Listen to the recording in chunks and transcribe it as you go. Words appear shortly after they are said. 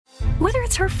Whether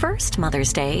it's her first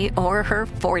Mother's Day or her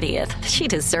 40th, she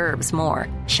deserves more.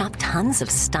 Shop tons of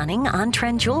stunning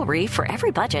on-trend jewelry for every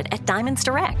budget at Diamonds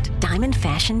Direct. Diamond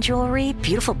fashion jewelry,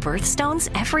 beautiful birthstones,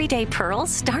 everyday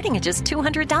pearls starting at just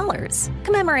 $200.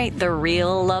 Commemorate the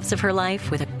real loves of her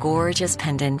life with a gorgeous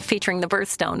pendant featuring the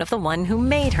birthstone of the one who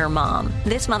made her mom.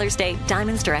 This Mother's Day,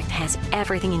 Diamonds Direct has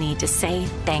everything you need to say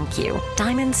thank you.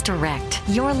 Diamonds Direct.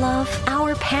 Your love,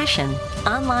 our passion.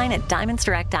 Online at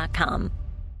diamondsdirect.com.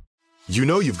 You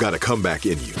know you've got a comeback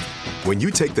in you. When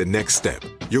you take the next step,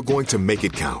 you're going to make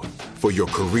it count. For your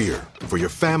career, for your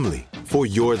family, for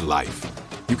your life.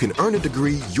 You can earn a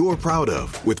degree you're proud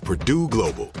of with Purdue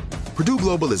Global. Purdue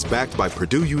Global is backed by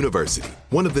Purdue University,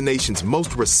 one of the nation's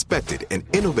most respected and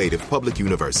innovative public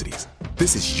universities.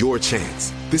 This is your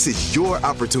chance. This is your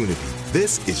opportunity.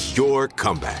 This is your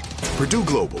comeback. Purdue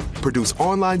Global, Purdue's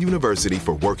online university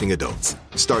for working adults.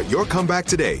 Start your comeback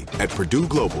today at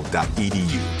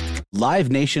purdueglobal.edu.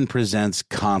 Live Nation presents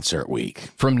Concert Week.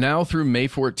 From now through May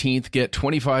 14th, get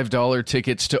 $25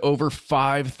 tickets to over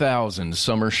 5,000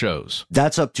 summer shows.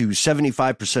 That's up to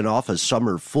 75% off a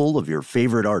summer full of your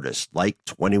favorite artists like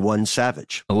 21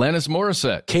 Savage, Alanis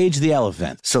Morissette, Cage the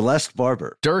Elephant, Celeste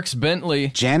Barber, Dierks Bentley,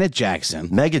 Janet Jackson,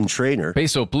 Meghan Trainor,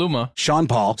 Peso Pluma, Sean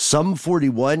Paul, Sum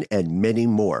 41, and many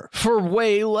more. For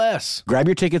way less. Grab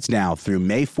your tickets now through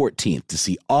May 14th to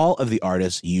see all of the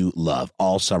artists you love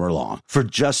all summer long. For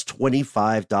just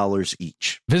 $25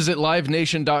 each. Visit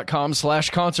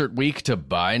livenation.com/Concert Week to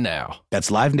buy now.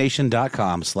 That's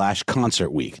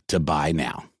livenation.com/Concert Week to buy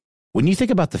now. When you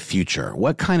think about the future,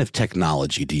 what kind of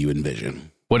technology do you envision?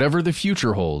 Whatever the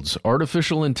future holds,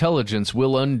 artificial intelligence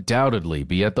will undoubtedly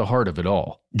be at the heart of it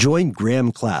all. Join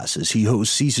Graham Class as he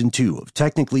hosts Season 2 of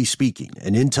Technically Speaking,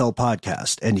 an Intel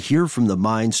podcast, and hear from the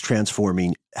minds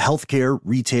transforming healthcare,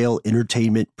 retail,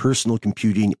 entertainment, personal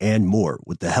computing, and more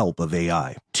with the help of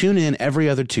AI. Tune in every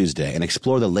other Tuesday and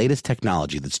explore the latest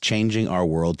technology that's changing our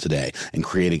world today and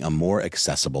creating a more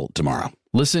accessible tomorrow.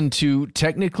 Listen to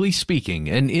Technically Speaking,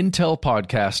 an Intel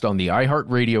podcast on the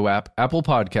iHeartRadio app, Apple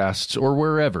Podcasts, or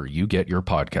wherever you get your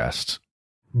podcasts.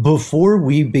 Before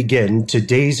we begin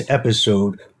today's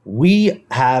episode, we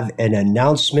have an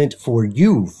announcement for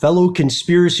you, fellow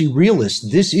conspiracy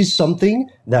realists. This is something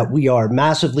that we are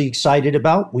massively excited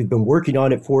about. We've been working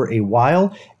on it for a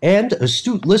while. And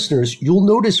astute listeners, you'll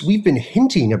notice we've been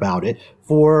hinting about it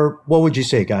for, what would you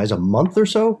say, guys, a month or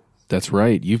so? That's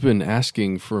right. You've been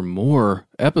asking for more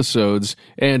episodes,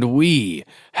 and we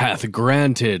hath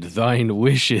granted thine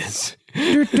wishes.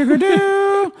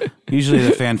 Usually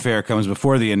the fanfare comes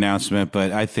before the announcement,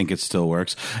 but I think it still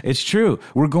works. It's true.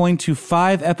 We're going to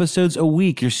 5 episodes a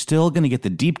week. You're still going to get the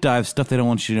deep dive stuff they don't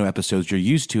want you to know episodes you're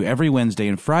used to every Wednesday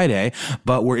and Friday,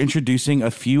 but we're introducing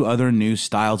a few other new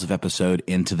styles of episode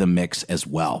into the mix as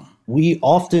well. We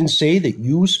often say that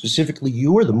you, specifically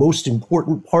you, are the most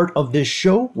important part of this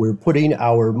show. We're putting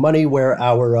our money where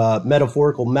our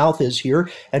metaphorical mouth is here,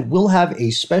 and we'll have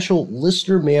a special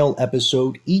listener mail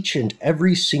episode each and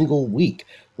every single week.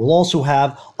 We'll also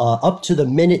have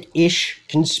up-to-the-minute-ish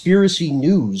conspiracy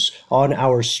news on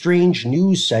our Strange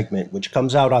News segment, which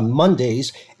comes out on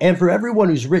Mondays. And for everyone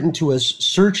who's written to us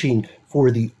searching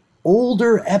for the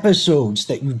older episodes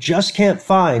that you just can't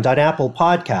find on Apple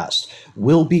Podcasts,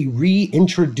 we'll be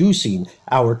reintroducing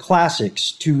our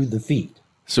classics to the feed.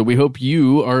 So we hope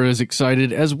you are as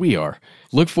excited as we are.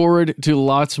 Look forward to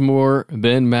lots more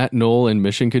Ben, Matt, Noel, and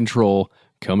Mission Control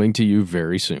coming to you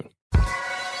very soon.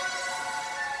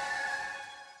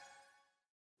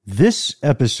 This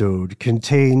episode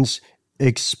contains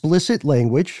explicit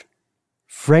language,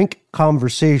 frank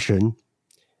conversation,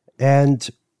 and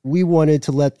we wanted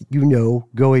to let you know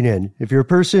going in, if you're a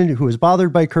person who is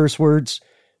bothered by curse words,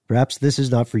 perhaps this is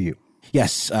not for you.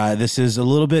 Yes, this is a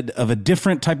little bit of a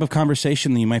different type of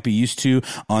conversation than you might be used to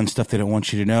on stuff they don't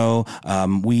want you to know.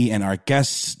 We and our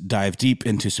guests dive deep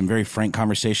into some very frank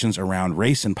conversations around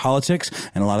race and politics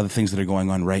and a lot of the things that are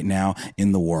going on right now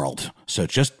in the world. So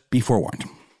just be forewarned.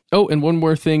 Oh, and one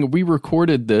more thing. We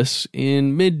recorded this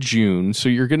in mid-June, so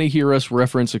you're going to hear us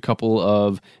reference a couple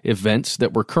of events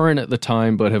that were current at the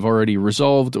time but have already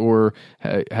resolved or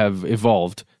have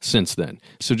evolved since then.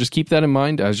 So just keep that in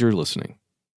mind as you're listening.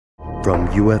 From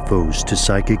UFOs to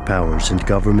psychic powers and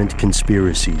government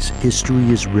conspiracies, history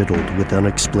is riddled with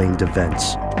unexplained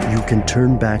events. You can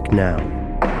turn back now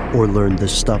or learn the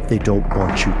stuff they don't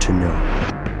want you to know.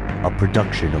 A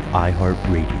production of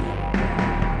iHeartRadio.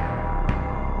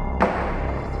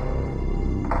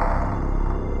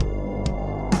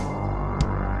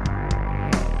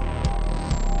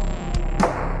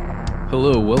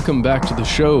 Hello, welcome back to the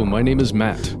show. My name is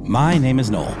Matt. My name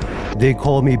is Noel. They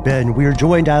call me Ben. We are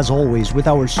joined, as always, with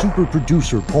our super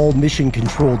producer, Paul Mission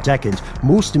Control Deckens.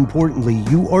 Most importantly,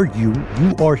 you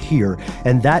are here,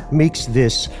 and that makes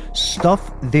this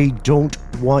stuff they don't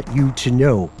want you to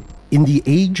know. In the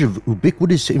age of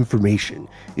ubiquitous information,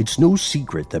 it's no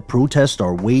secret that protests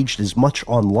are waged as much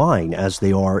online as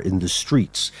they are in the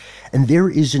streets. And there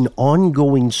is an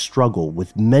ongoing struggle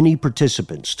with many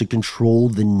participants to control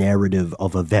the narrative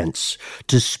of events,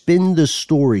 to spin the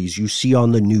stories you see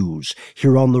on the news,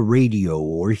 hear on the radio,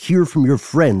 or hear from your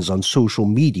friends on social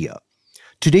media.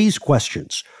 Today's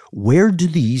questions: where do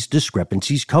these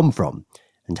discrepancies come from?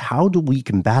 And how do we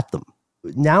combat them?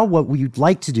 Now, what we'd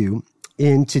like to do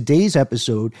in today's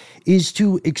episode is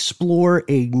to explore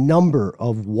a number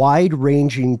of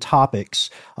wide-ranging topics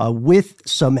with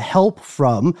some help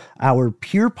from our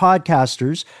peer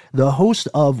podcasters, the host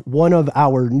of one of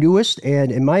our newest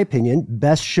and, in my opinion,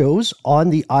 best shows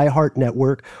on the iHeart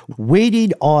Network,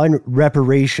 Waiting on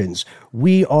Reparations.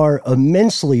 We are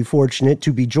immensely fortunate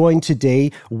to be joined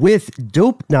today with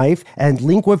Dope Knife and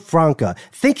Lingua Franca.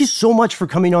 Thank you so much for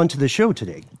coming on to the show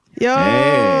today. Yo,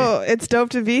 hey. It's dope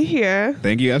to be here.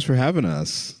 Thank you guys for having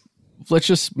us. Let's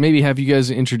just maybe have you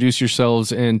guys introduce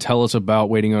yourselves and tell us about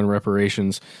Waiting on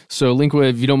Reparations. So, Lingua,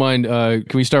 if you don't mind, can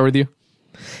we start with you?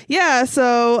 Yeah,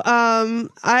 so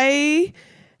I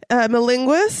am a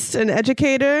linguist, an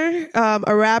educator,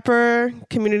 a rapper,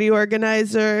 community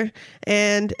organizer,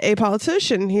 and a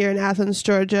politician here in Athens,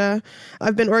 Georgia.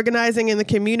 I've been organizing in the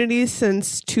community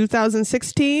since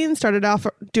 2016, started off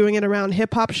doing it around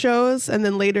hip-hop shows, and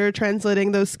then later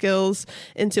translating those skills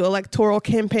into electoral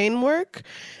campaign work,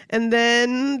 and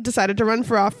then decided to run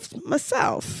for office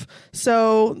myself.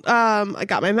 So I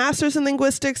got my master's in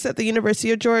linguistics at the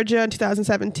University of Georgia in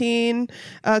 2017,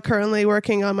 currently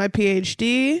working on my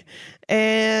PhD,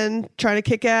 and trying to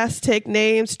kick ass, take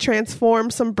names, transform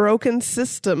some broken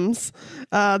systems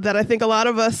that I think a lot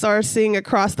of us are seeing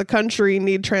across the country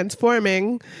need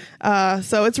transforming.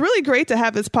 So it's really great to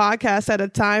have this podcast at a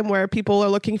time where people are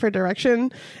looking for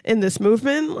direction in this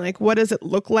movement. Like, what does it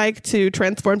look like to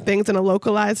transform things in a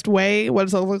localized way? What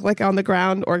does it look like on the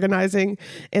ground organizing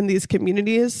in these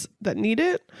communities that need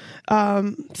it?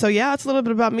 So yeah, it's a little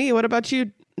bit about me. What about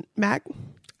you, Mac?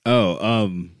 My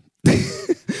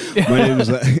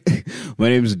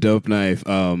name's Dope Knife.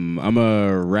 I'm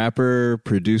a rapper,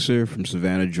 producer from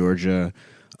Savannah, Georgia,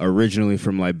 originally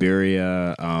from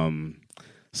Liberia,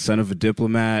 son of a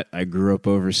diplomat. I grew up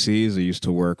overseas. I used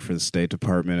to work for the State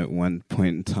Department at one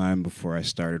point in time before I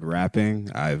started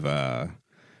rapping. I've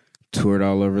toured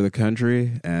all over the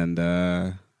country, and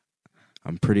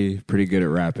I'm pretty good at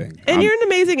rapping. And you're an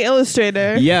amazing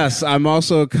illustrator. Yes, I'm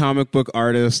also a comic book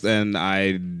artist, and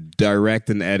I direct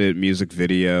and edit music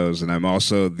videos, and I'm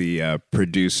also the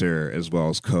producer as well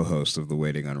as co-host of the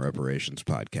Waiting on Reparations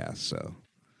podcast.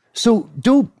 So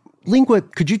Dope, Lingua,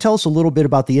 could you tell us a little bit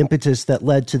about the impetus that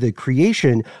led to the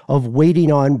creation of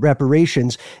Waiting on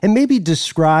Reparations, and maybe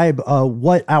describe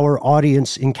what our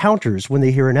audience encounters when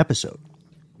they hear an episode?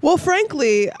 Well,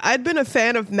 frankly, I'd been a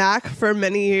fan of Mac for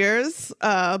many years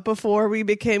before we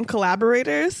became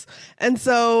collaborators. And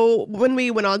so when we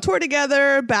went on tour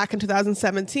together back in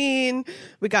 2017,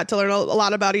 we got to learn a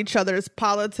lot about each other's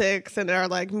politics and our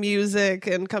music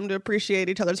and come to appreciate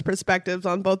each other's perspectives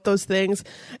on both those things.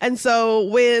 And so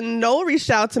when Noel reached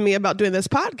out to me about doing this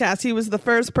podcast, he was the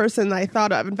first person I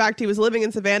thought of. In fact, he was living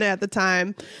in Savannah at the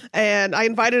time, and I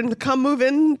invited him to come move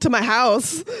into my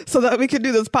house so that we could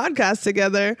do this podcast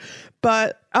together.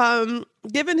 But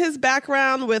given his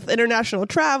background with international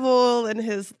travel and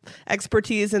his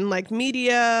expertise in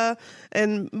media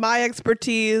and my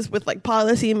expertise with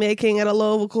policy making at a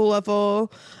local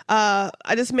level,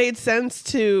 I just made sense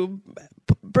to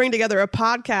bring together a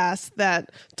podcast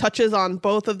that touches on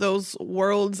both of those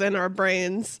worlds in our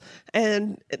brains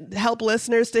and help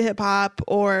listeners to hip hop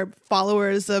or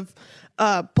followers of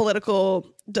political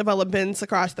developments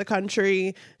across the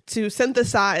country to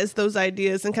synthesize those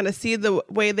ideas and kind of see the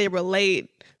way they relate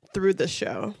through the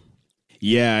show.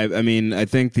 Yeah, I mean, I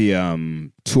think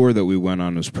the tour that we went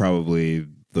on was probably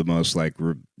the most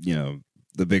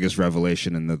the biggest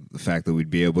revelation in the fact that we'd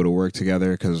be able to work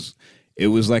together, because it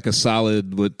was like a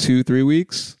solid 2-3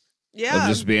 weeks of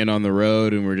just being on the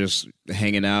road, and we're just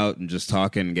hanging out and just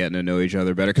talking and getting to know each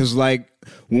other better. Because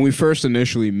when we first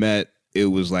initially met, it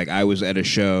was I was at a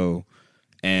show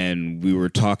and we were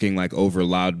talking over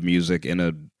loud music in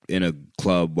a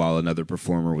club while another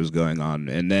performer was going on.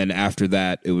 And then after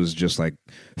that, it was just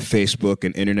Facebook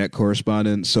and internet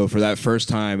correspondence. So for that first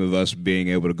time of us being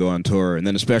able to go on tour, and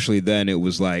then especially then, it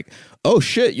was oh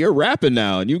shit, you're rapping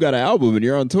now and you got an album and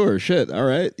you're on tour. Shit, all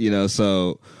right.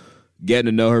 So getting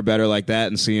to know her better like that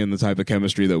and seeing the type of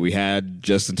chemistry that we had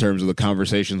just in terms of the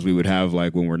conversations we would have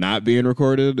like when we're not being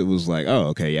recorded, it was like, oh,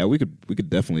 okay, yeah, we could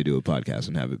definitely do a podcast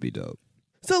and have it be dope.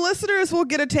 So listeners will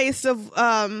get a taste of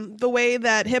the way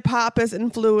that hip hop has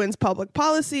influenced public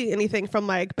policy, anything from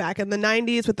like back in the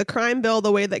 90s with the crime bill,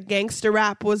 the way that gangster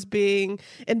rap was being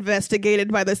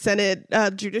investigated by the Senate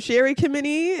Judiciary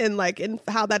Committee, and like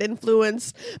how that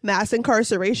influenced mass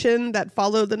incarceration that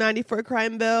followed the 94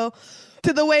 crime bill,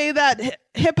 to the way that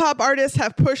hip hop artists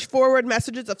have pushed forward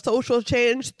messages of social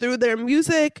change through their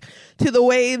music, to the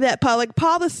way that public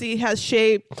policy has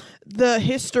shaped the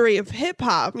history of hip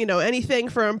hop, you know, anything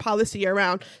from policy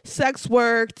around sex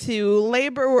work to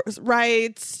labor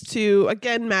rights to,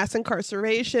 again, mass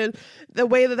incarceration, the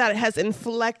way that has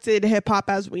inflected hip hop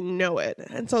as we know it.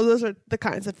 And so those are the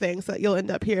kinds of things that you'll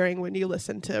end up hearing when you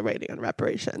listen to Writing on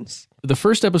Reparations. The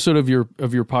first episode of your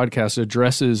podcast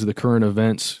addresses the current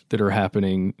events that are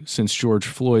happening since George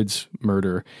Floyd's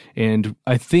murder. And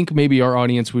I think maybe our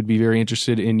audience would be very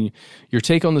interested in your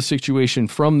take on the situation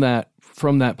from that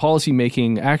policy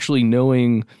making, actually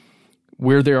knowing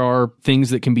where there are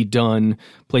things that can be done,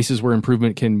 places where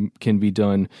improvement can be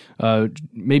done.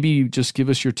 Maybe just give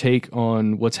us your take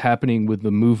on what's happening with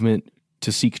the movement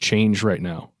to seek change right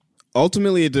now.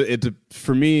 Ultimately,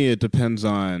 for me, it depends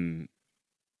on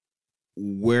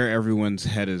where everyone's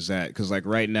head is at, because like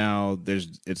right now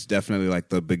it's definitely like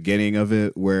the beginning of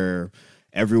it where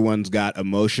everyone's got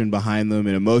emotion behind them,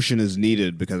 and emotion is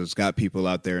needed because it's got people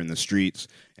out there in the streets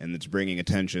and it's bringing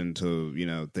attention to, you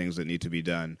know, things that need to be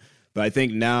done. But I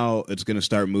think now it's going to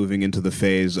start moving into the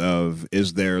phase of,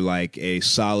 is there like a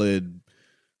solid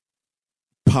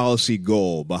policy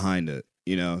goal behind it?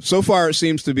 You know, so far the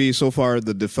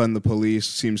Defund the Police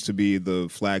seems to be the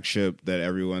flagship that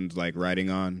everyone's like riding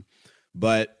on.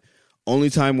 But only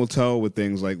time will tell with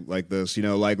things like this. You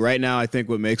know, like right now, I think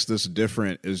what makes this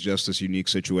different is just this unique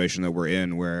situation that we're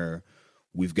in, where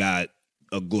we've got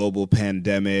a global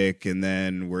pandemic and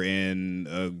then we're in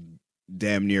a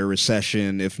damn near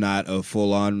recession, if not a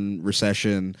full-on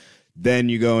recession. Then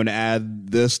you go and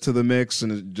add this to the mix,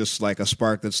 and it's just like a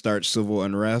spark that starts civil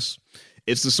unrest.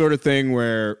 It's the sort of thing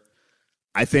where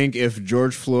I think if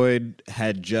George Floyd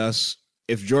had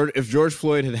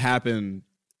happened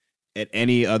at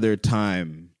any other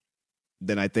time,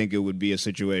 then I think it would be a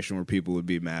situation where people would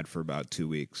be mad for about 2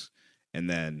 weeks and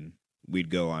then we'd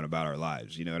go on about our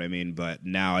lives. You know what I mean? But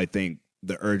now I think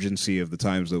the urgency of the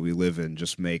times that we live in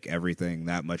just make everything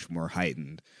that much more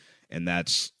heightened. And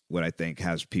that's what I think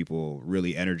has people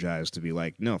really energized to be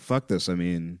like, no, fuck this. I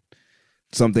mean,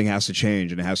 something has to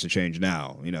change, and it has to change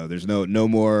now. You know, there's no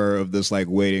more of this like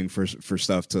waiting for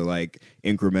stuff to like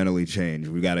incrementally change.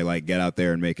 We got to like get out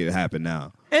there and make it happen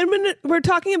now. And when we're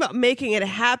talking about making it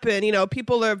happen, you know,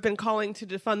 people have been calling to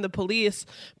defund the police,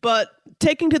 but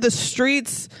taking to the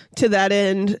streets to that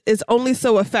end is only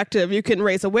so effective. You can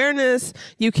raise awareness,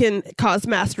 you can cause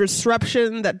mass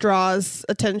disruption that draws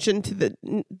attention to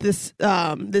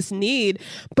this need,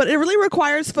 but it really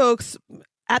requires folks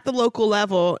at the local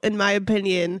level, in my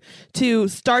opinion, to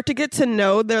start to get to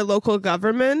know their local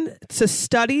government, to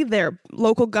study their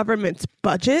local government's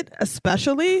budget,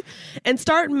 especially, and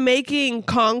start making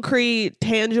concrete,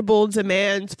 tangible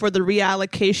demands for the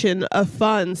reallocation of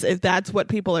funds, if that's what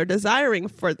people are desiring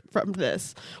from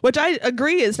this, which I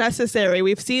agree is necessary.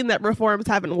 We've seen that reforms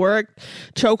haven't worked.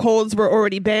 Chokeholds were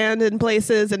already banned in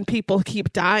places, and people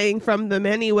keep dying from them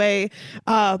anyway.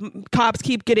 Cops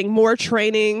keep getting more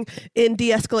training in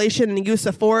de-escalation and use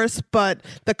of force, but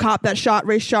the cop that shot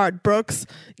Rayshard Brooks,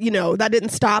 you know, that didn't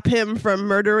stop him from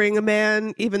murdering a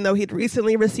man, even though he'd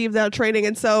recently received that training.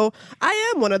 And so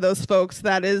I am one of those folks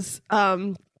that is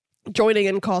joining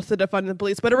in calls to defund the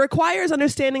police, but it requires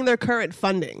understanding their current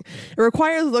funding. It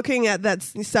requires looking at that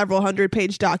several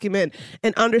 100-page document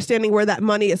and understanding where that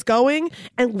money is going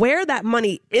and where that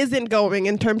money isn't going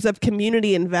in terms of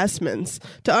community investments,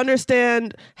 to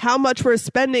understand how much we're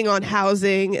spending on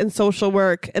housing and social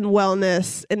work and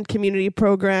wellness and community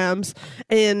programs,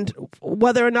 and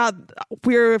whether or not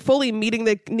we're fully meeting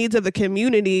the needs of the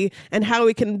community, and how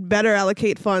we can better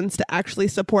allocate funds to actually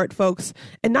support folks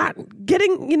and not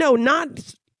getting,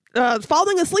 not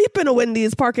falling asleep in a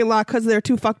Wendy's parking lot because they're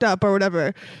too fucked up or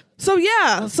whatever.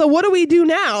 So what do we do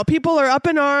now? People are up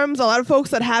in arms. A lot of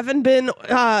folks that haven't been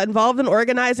involved in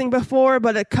organizing before,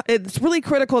 but it's really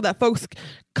critical that folks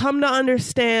come to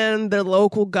understand their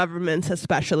local governments,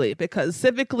 especially because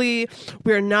civically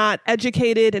we're not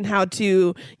educated in how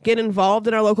to get involved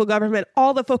in our local government.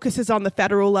 All the focus is on the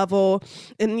federal level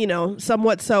and,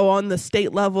 somewhat so on the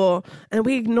state level. And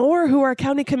we ignore who our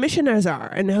county commissioners are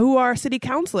and who our city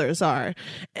councilors are.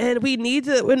 And we need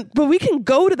to, but we can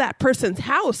go to that person's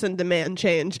house and demand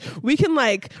change. We can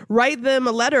write them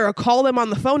a letter or call them on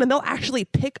the phone and they'll actually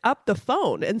pick up the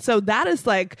phone. And so that is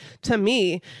to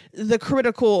me, the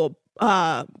critical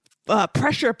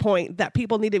pressure point that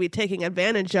people need to be taking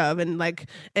advantage of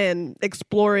and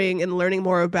exploring and learning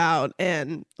more about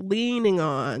and leaning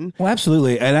on. Well,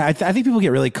 absolutely. And I think people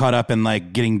get really caught up in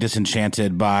getting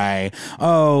disenchanted by,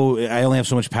 I only have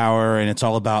so much power and it's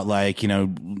all about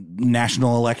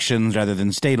national elections rather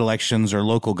than state elections or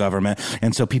local government.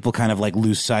 And so people kind of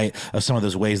lose sight of some of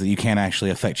those ways that you can actually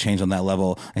affect change on that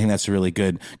level. I think that's really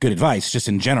good advice just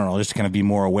in general, just to kind of be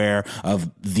more aware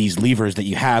of these levers that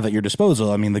you have at your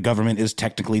disposal. I mean, the government is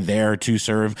technically there to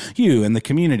serve you and the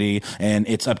community, and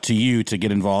it's up to you to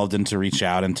get involved and to reach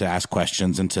out and to ask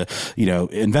questions and to,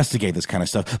 investigate this kind of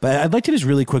stuff. But I'd like to just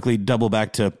really quickly double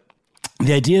back to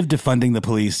the idea of defunding the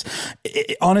police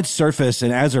on its surface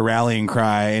and as a rallying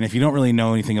cry. And if you don't really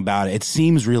know anything about it, it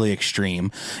seems really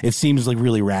extreme. It seems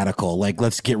really radical.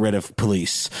 Let's get rid of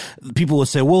police. People will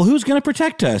say, well, who's going to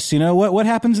protect us? What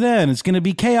happens then? It's going to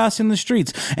be chaos in the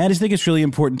streets. And I just think it's really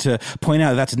important to point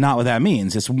out that's not what that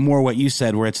means. It's more what you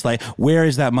said, where it's where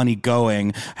is that money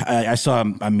going? I saw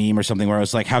a meme or something where it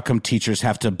was how come teachers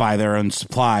have to buy their own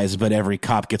supplies, but every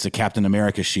cop gets a Captain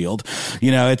America shield?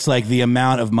 It's the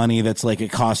amount of money that's it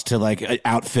costs to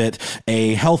outfit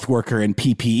a health worker in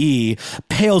PPE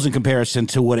pales in comparison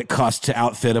to what it costs to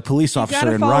outfit a police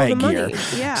officer in riot gear.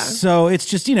 Yeah. So it's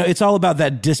just, it's all about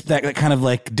that kind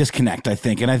of disconnect, I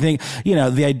think. And I think,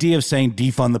 the idea of saying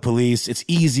defund the police, it's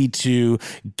easy to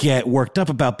get worked up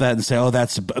about that and say, oh,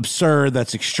 that's absurd,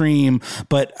 that's extreme.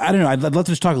 But I don't know. I'd love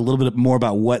to just talk a little bit more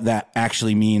about what that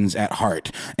actually means at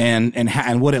heart and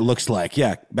what it looks like.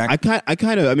 Yeah.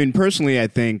 Personally, I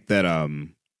think that,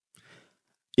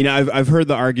 I've heard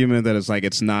the argument that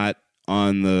it's not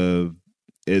on the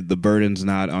burden's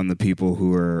not on the people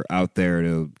who are out there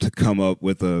to come up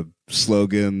with a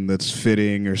slogan that's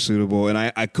fitting or suitable. And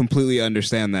I completely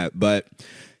understand that. But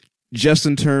just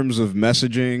in terms of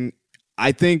messaging,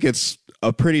 I think it's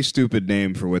a pretty stupid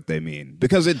name for what they mean,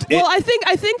 because I think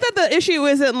that the issue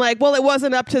isn't it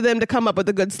wasn't up to them to come up with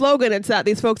a good slogan. It's that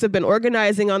these folks have been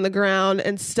organizing on the ground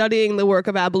and studying the work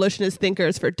of abolitionist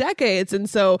thinkers for decades. And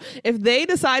so if they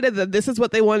decided that this is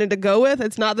what they wanted to go with,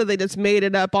 it's not that they just made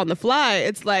it up on the fly.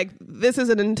 It's this is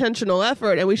an intentional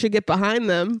effort and we should get behind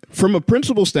them. From a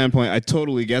principle standpoint, I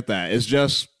totally get that. It's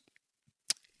just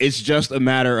a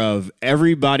matter of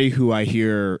everybody who I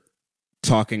hear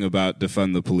talking about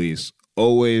defund the police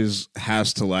always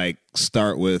has to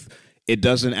start with, it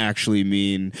doesn't actually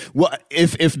mean, well,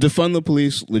 if defund the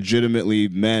police legitimately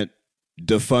meant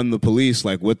defund the police,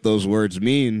 what those words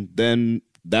mean, then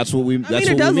that's what we mean.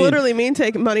 It does literally mean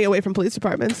take money away from police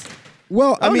departments.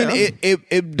 Well,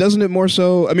 it doesn't it more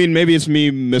so. Maybe it's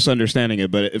me misunderstanding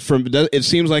it, but it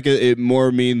seems like it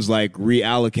more means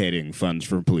reallocating funds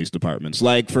from police departments.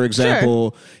 For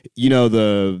example, sure.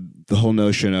 The whole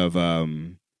notion of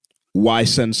why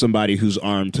send somebody who's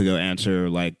armed to go answer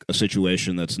a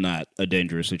situation that's not a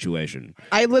dangerous situation?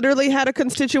 I literally had a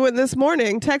constituent this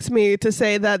morning text me to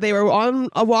say that they were on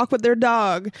a walk with their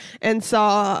dog and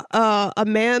saw a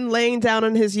man laying down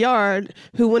in his yard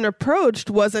who, when approached,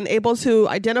 wasn't able to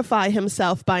identify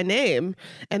himself by name.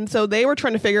 And so they were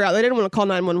trying to figure out, they didn't want to call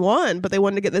 911, but they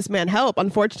wanted to get this man help.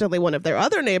 Unfortunately, one of their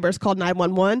other neighbors called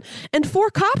 911 and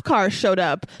 4 cop cars showed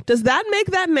up. Does that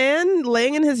make that man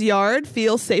laying in his yard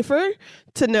feel safer?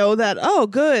 To know that, oh,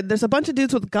 good, there's a bunch of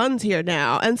dudes with guns here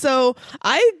now. And so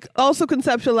I also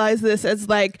conceptualize this as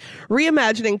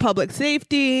reimagining public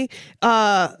safety,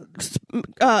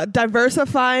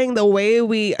 diversifying the way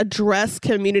we address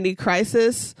community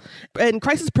crisis and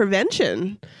crisis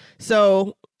prevention.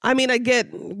 So, I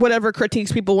get whatever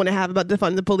critiques people want to have about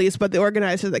defund the police, but the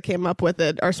organizers that came up with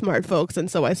it are smart folks,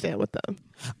 and so I stand with them.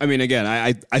 Again,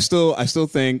 I still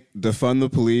think defund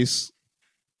the police,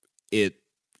 it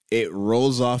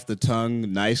rolls off the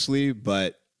tongue nicely,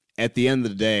 but at the end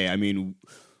of the day,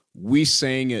 we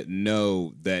saying it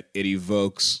know that it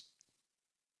evokes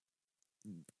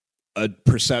a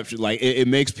perception, it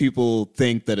makes people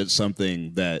think that it's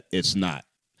something that it's not.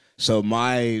 So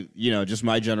my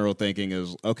general thinking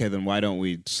is, okay, then why don't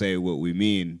we say what we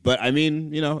mean? But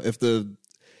if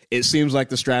it seems like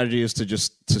the strategy is to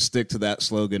stick to that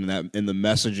slogan, and the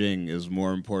messaging is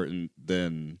more important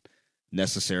than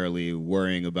necessarily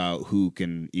worrying about who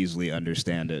can easily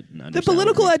understand it. The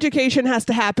political education has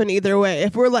to happen either way.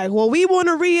 If we're like, well, we want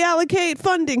to reallocate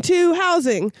funding to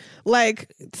housing,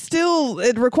 like, still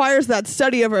it requires that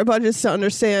study of our budgets to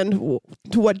understand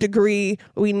to what degree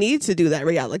we need to do that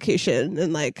reallocation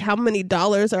and like how many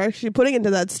dollars are actually putting into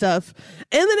that stuff,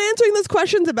 and then answering those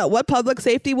questions about what public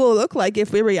safety will look like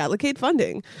if we reallocate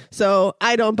funding. So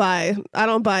I don't buy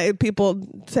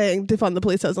people saying defund the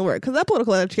police doesn't work, because that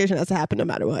political education has to happen no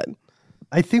matter what.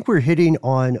 I think we're hitting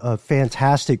on a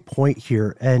fantastic point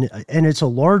here, and it's a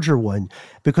larger one,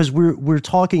 because we're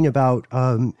talking about,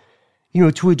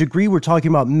 to a degree, we're talking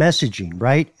about messaging,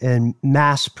 right, and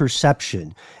mass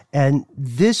perception, and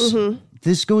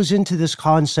this goes into this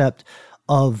concept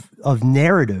of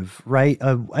narrative, right?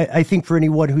 I think for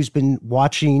anyone who's been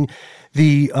watching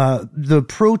the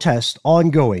protest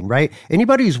ongoing, right?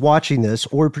 Anybody who's watching this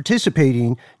or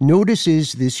participating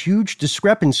notices this huge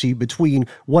discrepancy between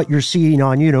what you're seeing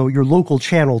on, your local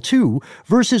channel 2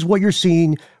 versus what you're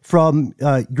seeing from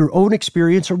your own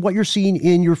experience or what you're seeing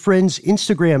in your friends'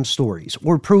 Instagram stories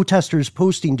or protesters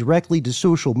posting directly to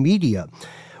social media.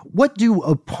 What do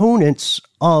opponents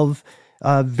of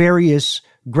various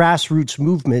grassroots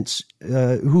movements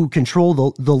who control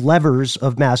the levers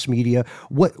of mass media,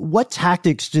 what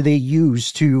tactics do they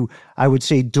use to, I would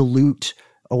say, dilute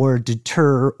or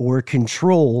deter or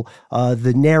control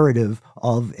the narrative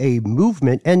of a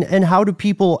movement, and how do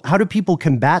people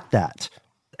combat that?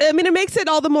 I mean, it makes it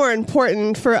all the more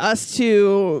important for us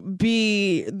to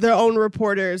be their own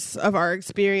reporters of our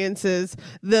experiences.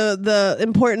 The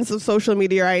importance of social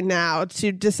media right now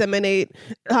to disseminate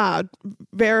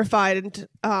verified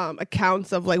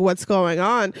accounts of like what's going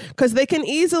on, because they can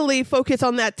easily focus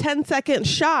on that 10-second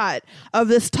shot of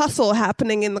this tussle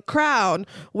happening in the crowd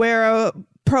where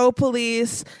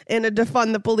pro-police and a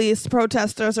defund the police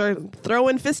protesters are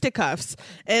throwing fisticuffs,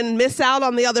 and miss out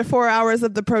on the other 4 hours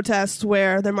of the protest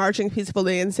where they're marching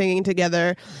peacefully and singing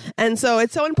together. And so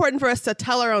it's so important for us to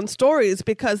tell our own stories,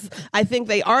 because I think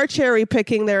they are cherry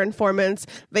picking their informants.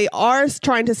 They are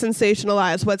trying to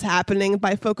sensationalize what's happening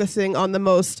by focusing on the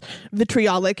most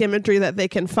vitriolic imagery that they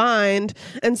can find.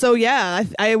 And so, yeah,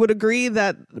 I would agree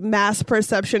that mass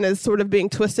perception is sort of being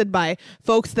twisted by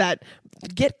folks that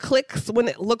get clicks when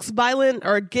it looks violent,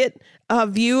 or get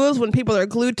views when people are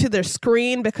glued to their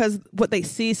screen because what they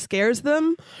see scares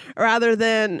them, rather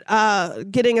than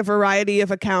getting a variety of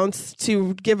accounts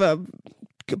to give a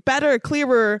better,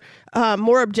 clearer,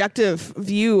 more objective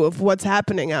view of what's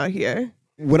happening out here.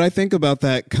 What I think about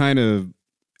that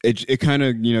it kind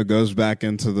of goes back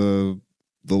into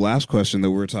the last question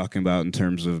that we were talking about in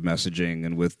terms of messaging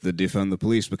and with the defund the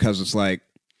police, because it's like,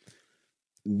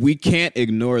 we can't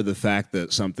ignore the fact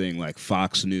that something like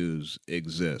Fox News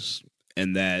exists,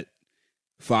 and that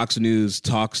Fox News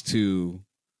talks to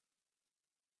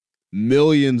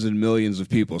millions and millions of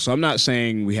people. So I'm not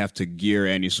saying we have to gear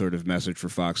any sort of message for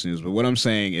Fox News, but what I'm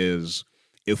saying is,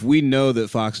 if we know that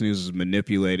Fox News is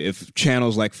manipulated, if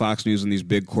channels like Fox News and these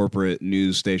big corporate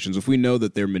news stations, if we know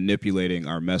that they're manipulating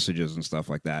our messages and stuff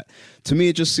like that, to me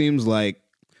it just seems like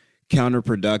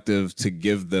counterproductive to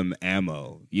give them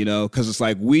ammo, because it's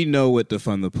like, we know what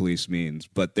defund the police means,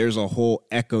 but there's a whole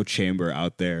echo chamber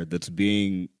out there that's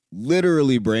being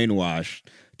literally brainwashed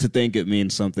to think it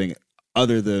means something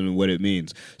other than what it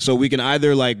means. So we can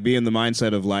either like be in the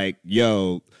mindset of like,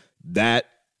 yo, that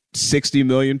 60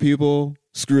 million people,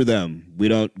 screw them. We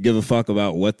don't give a fuck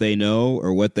about what they know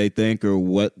or what they think or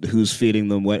who's feeding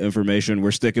them what information.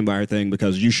 We're sticking by our thing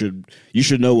because you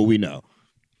should know what we know.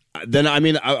 Then, I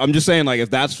mean, I'm just saying, like, if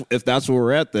that's where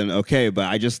we're at, then okay. But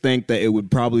I just think that it would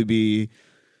probably be,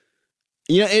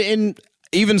 and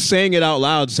even saying it out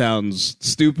loud sounds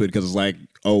stupid, because it's like,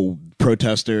 oh,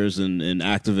 protesters and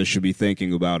activists should be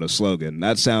thinking about a slogan.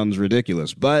 That sounds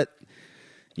ridiculous. But,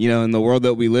 in the world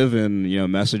that we live in,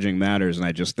 messaging matters. And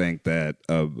I just think that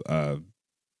a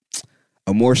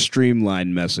more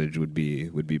streamlined message would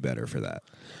be better for that.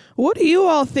 What do you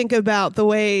all think about the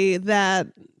way that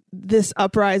this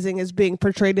uprising is being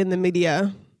portrayed in the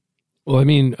media? Well, I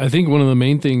mean, I think one of the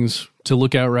main things to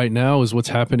look at right now is what's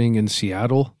happening in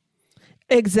Seattle.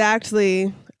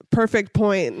 Exactly. Perfect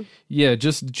point. Yeah,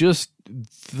 just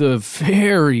the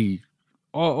very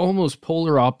almost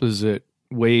polar opposite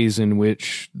ways in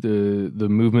which the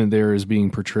movement there is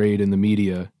being portrayed in the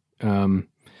media. And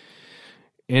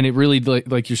it really,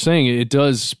 like you're saying, it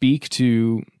does speak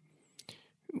to,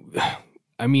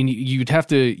 I mean, you have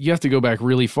to go back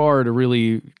really far to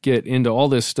really get into all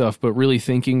this stuff, but really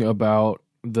thinking about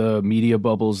the media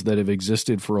bubbles that have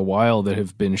existed for a while that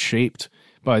have been shaped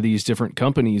by these different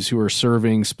companies who are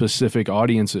serving specific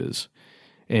audiences.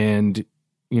 And,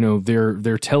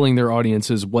 they're telling their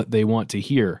audiences what they want to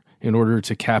hear in order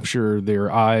to capture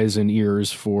their eyes and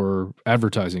ears for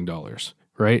advertising dollars,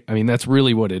 right? I mean, that's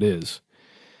really what it is.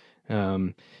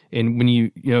 And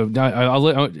when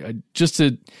I'll just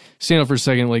to stand up for a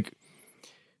second, like,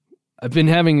 I've been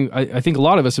having, I think a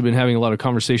lot of us have been having a lot of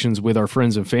conversations with our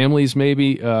friends and families,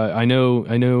 maybe. I know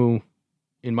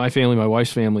in my family, my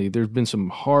wife's family, there's been some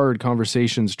hard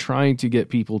conversations trying to get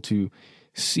people to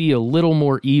see a little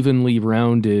more evenly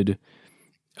rounded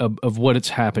of what it's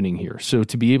happening here. So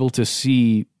to be able to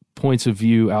see points of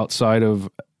view outside of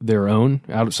their own,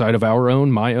 outside of our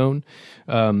own, my own.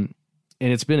 And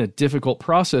it's been a difficult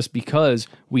process because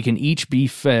we can each be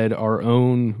fed our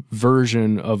own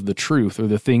version of the truth, or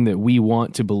the thing that we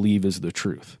want to believe is the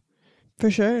truth. For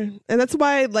sure. And that's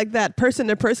why like that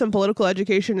person-to-person political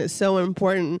education is so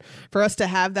important for us to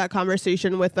have that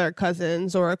conversation with our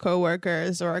cousins or our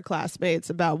coworkers or our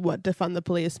classmates about what defund the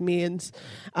police means,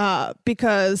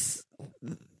 because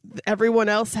everyone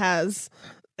else has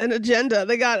an agenda.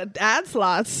 They got ad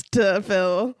slots to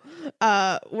fill.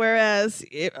 Whereas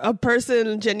a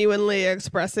person genuinely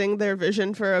expressing their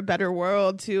vision for a better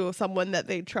world to someone that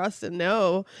they trust and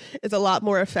know is a lot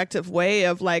more effective way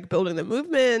of like building the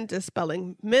movement,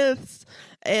 dispelling myths,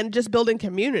 and just building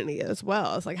community as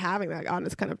well. It's like having that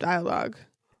honest kind of dialogue.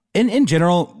 In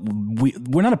general,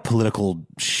 we're not a political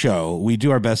show. We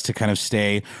do our best to kind of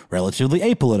stay relatively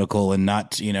apolitical and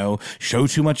not, show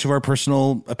too much of our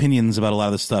personal opinions about a lot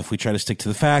of the stuff. We try to stick to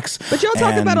the facts. But y'all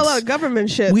talk about a lot of government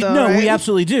shit, right? We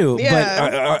absolutely do. Yeah.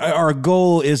 But our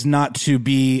goal is not to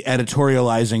be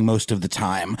editorializing most of the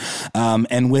time.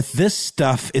 And with this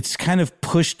stuff, it's kind of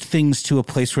pushed things to a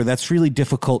place where that's really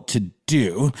difficult to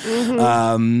do.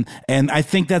 Mm-hmm. And I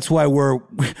think that's why we're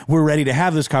ready to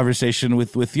have this conversation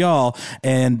with y'all,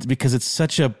 and because it's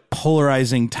such a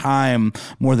polarizing time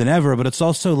more than ever, but it's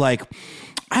also like,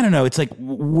 I don't know, it's like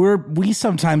we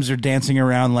sometimes are dancing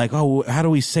around like, oh, how do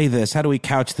we say this? How do we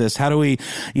couch this? How do we,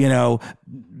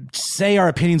 say our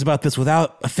opinions about this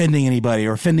without offending anybody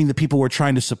or offending the people we're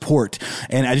trying to support?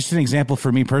 And just an example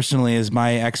for me personally is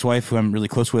my ex-wife, who I'm really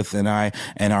close with, and I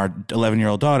and our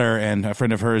 11-year-old daughter and a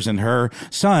friend of hers and her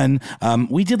son,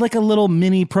 we did like a little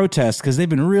mini protest because they've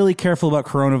been really careful about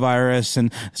coronavirus,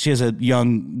 and she has a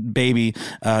young baby,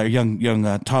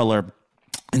 young toddler.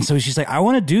 And so she's like, I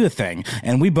want to do the thing.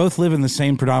 And we both live in the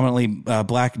same predominantly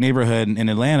black neighborhood in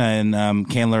Atlanta, in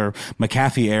Candler,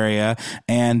 McAfee area.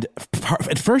 And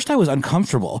at first I was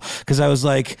uncomfortable because I was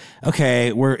like,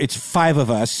 okay, it's 5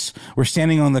 of us. We're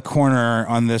standing on the corner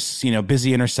on this,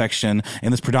 busy intersection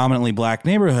in this predominantly black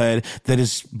neighborhood that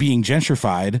is being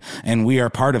gentrified. And we are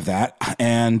part of that.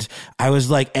 And I was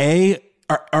like,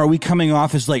 Are we coming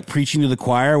off as like preaching to the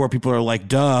choir where people are like,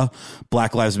 duh,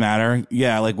 Black Lives Matter?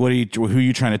 Yeah. Like, who are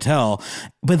you trying to tell?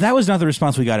 But that was not the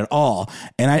response we got at all.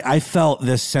 And I felt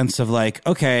this sense of like,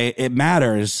 okay, it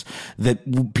matters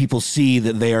that people see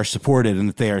that they are supported and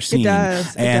that they are seen.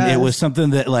 It was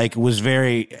something that like was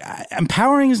very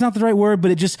empowering is not the right word,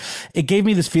 but it gave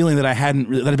me this feeling that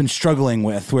I've been struggling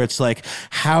with, where it's like,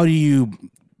 how do you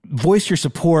voice your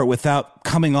support without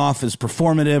coming off as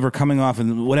performative or coming off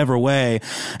in whatever way?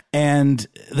 And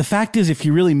the fact is, if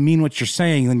you really mean what you're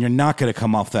saying, then you're not going to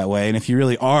come off that way. And if you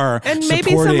really are, and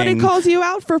maybe somebody calls you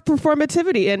out for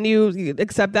performativity, and you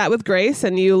accept that with grace,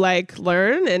 and you like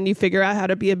learn and you figure out how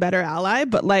to be a better ally.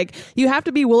 But like, you have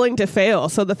to be willing to fail.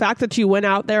 So the fact that you went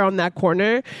out there on that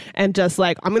corner and just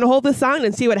like, I'm going to hold this sign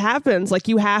and see what happens. Like,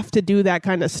 you have to do that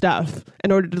kind of stuff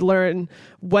in order to learn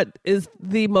what is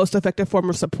the most effective form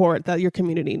of support that your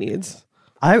community needs.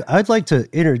 I'd like to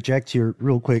interject here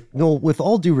real quick. Noel, with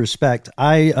all due respect,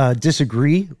 I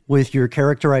disagree with your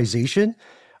characterization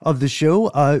of the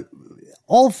show.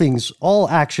 All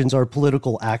actions are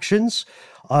political actions.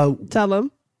 Tell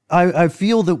them. I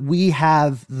feel that we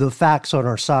have the facts on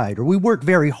our side, or we work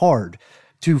very hard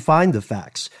to find the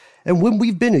facts. And when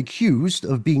we've been accused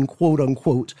of being quote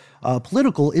unquote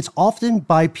political, it's often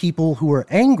by people who are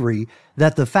angry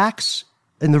that the facts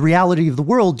and the reality of the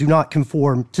world do not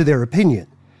conform to their opinion.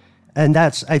 And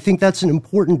I think that's an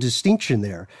important distinction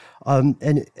there.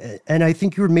 And I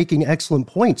think you're making excellent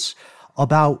points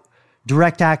about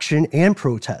direct action and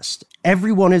protest.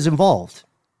 Everyone is involved.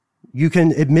 You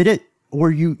can admit it,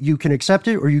 or you can accept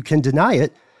it, or you can deny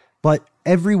it, but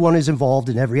everyone is involved,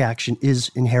 and every action is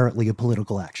inherently a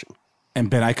political action. And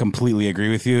Ben, I completely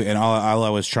agree with you. And all I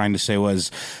was trying to say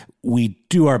was, we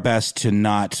do our best to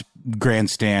not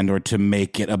grandstand or to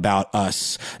make it about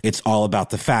us. It's all about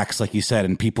the facts, like you said,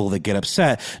 and people that get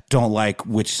upset don't like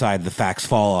which side the facts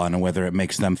fall on and whether it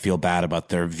makes them feel bad about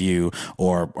their view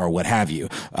or what have you.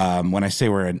 When I say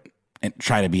we're and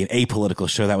try to be an apolitical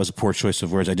show, that was a poor choice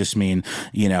of words. I just mean,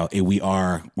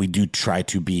 we do try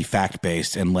to be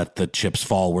fact-based and let the chips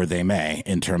fall where they may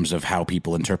in terms of how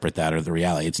people interpret that or the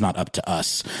reality. It's not up to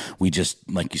us. We just,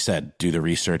 like you said, do the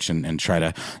research and try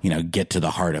to, get to the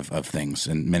heart of things.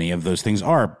 And many of those things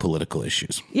are political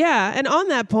issues. Yeah. And on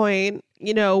that point,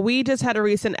 we just had a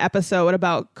recent episode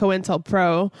about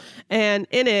COINTELPRO, and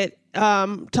in it,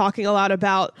 talking a lot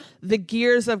about the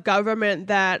gears of government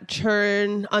that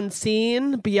churn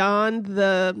unseen beyond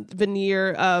the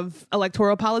veneer of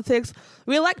electoral politics.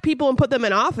 We elect people and put them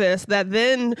in office that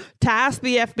then task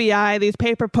the FBI, these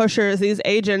paper pushers, these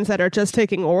agents that are just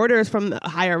taking orders from the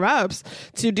higher ups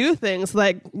to do things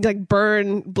like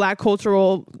burn Black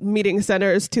cultural meeting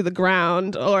centers to the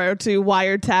ground, or to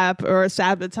wiretap or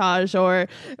sabotage or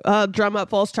drum up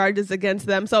false charges against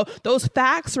them. So those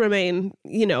facts remain,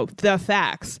 the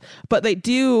facts, but they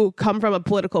do come from a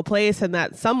political place, and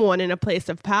that someone in a place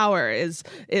of power is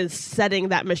setting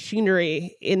that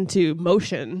machinery into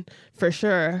motion for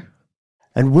sure.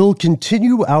 And we'll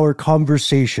continue our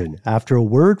conversation after a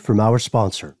word from our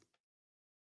sponsor.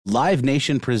 Live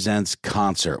Nation presents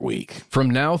Concert Week.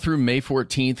 From now through May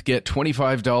 14th, get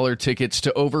 $25 tickets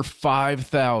to over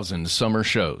 5,000 summer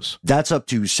shows. That's up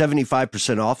to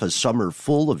 75% off a summer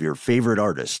full of your favorite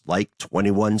artists, like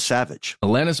 21 Savage,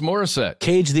 Alanis Morissette,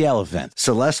 Cage the Elephant,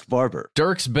 Celeste Barber,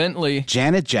 Dierks Bentley,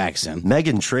 Janet Jackson,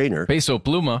 Meghan Trainor, Peso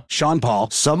Pluma, Sean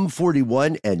Paul, Sum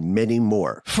 41, and many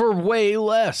more. For way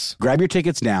less. Grab your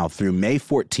tickets now through May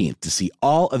 14th to see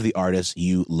all of the artists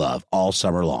you love all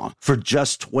summer long for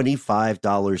just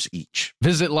 $25 each.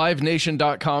 Visit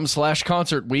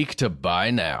livenation.com/Concert Week to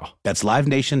buy now. That's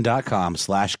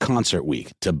livenation.com/Concert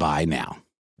Week to buy now.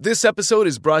 This episode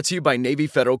is brought to you by Navy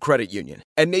Federal Credit Union.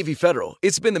 At Navy Federal,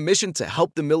 it's been the mission to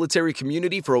help the military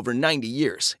community for over 90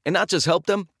 years. And not just help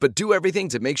them, but do everything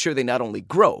to make sure they not only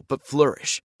grow, but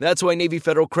flourish. That's why Navy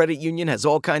Federal Credit Union has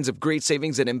all kinds of great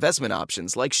savings and investment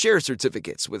options like share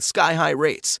certificates with sky-high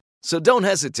rates. So don't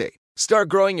hesitate. Start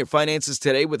growing your finances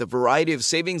today with a variety of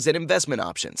savings and investment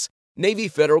options. Navy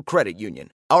Federal Credit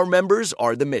Union. Our members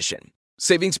are the mission.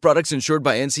 Savings products insured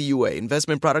by NCUA.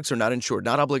 Investment products are not insured,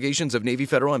 not obligations of Navy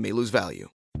Federal and may lose value.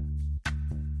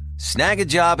 Snag a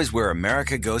Job is where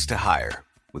America goes to hire,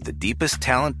 with the deepest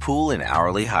talent pool in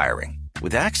hourly hiring.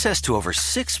 With access to over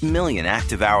 6 million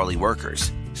active hourly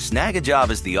workers, Snag a Job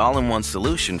is the all-in-one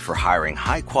solution for hiring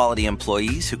high-quality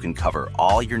employees who can cover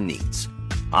all your needs.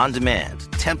 On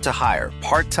demand, temp to hire,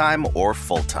 part-time or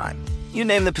full-time. You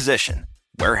name the position.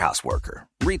 Warehouse worker,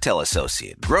 retail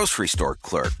associate, grocery store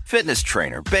clerk, fitness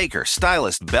trainer, baker,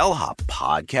 stylist, bellhop,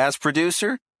 podcast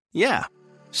producer. Yeah,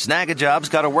 Snag a Job's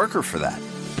got a worker for that.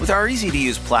 With our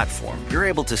easy-to-use platform, you're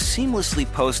able to seamlessly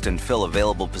post and fill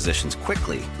available positions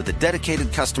quickly with a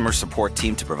dedicated customer support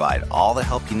team to provide all the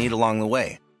help you need along the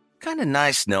way. Kinda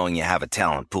nice knowing you have a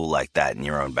talent pool like that in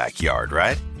your own backyard,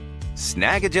 right?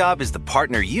 Snag a Job is the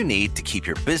partner you need to keep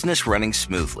your business running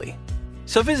smoothly.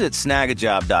 So visit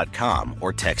snagajob.com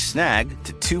or text snag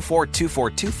to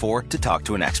 242424 to talk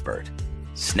to an expert.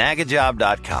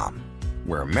 Snagajob.com,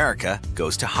 where America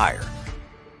goes to hire.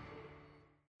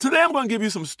 Today I'm going to give you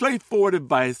some straightforward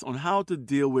advice on how to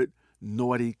deal with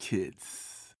naughty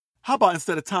kids. How about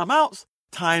instead of timeouts,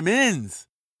 time-ins?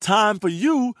 Time for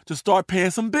you to start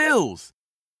paying some bills.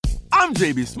 I'm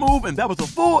JB Smoove, and that was a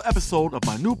full episode of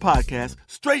my new podcast,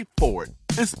 Straightforward,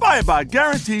 inspired by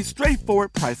guaranteed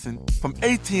straightforward pricing from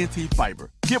AT&T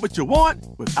Fiber. Get what you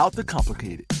want without the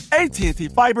complicated. AT&T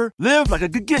Fiber, live like a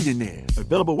gigillionaire.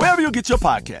 Available wherever you get your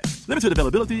podcast. Limited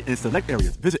availability in select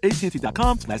areas. Visit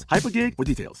AT&T.com/hypergig for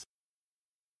details.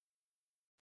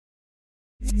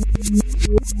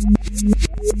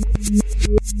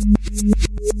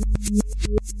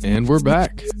 And we're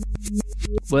back.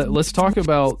 Let's talk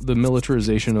about the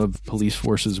militarization of police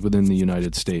forces within the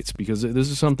United States, because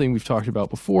this is something we've talked about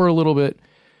before a little bit.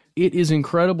 It is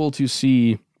incredible to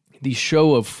see the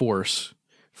show of force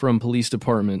from police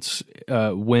departments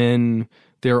when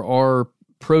there are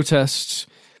protests,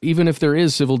 even if there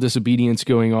is civil disobedience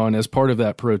going on as part of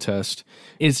that protest.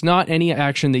 It's not any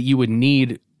action that you would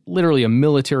need literally a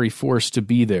military force to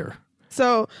be there.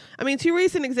 So, I mean, two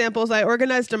recent examples. I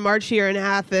organized a march here in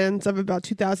Athens of about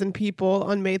 2,000 people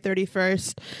on May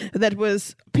 31st that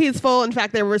was peaceful. In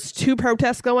fact, there was 2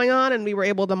 protests going on, and we were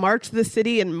able to march the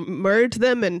city and merge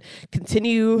them and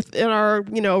continue in our,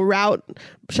 route,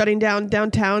 shutting down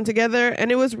downtown together.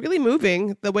 And it was really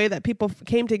moving the way that people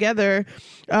came together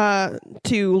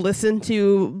to listen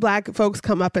to Black folks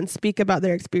come up and speak about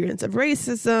their experience of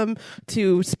racism,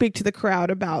 to speak to the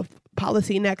crowd about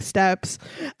policy next steps.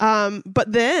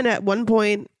 But then at one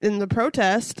point in the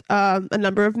protest, a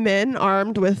number of men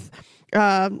armed with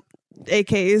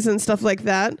AKs and stuff like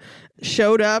that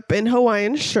showed up in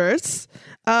Hawaiian shirts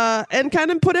and kind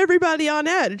of put everybody on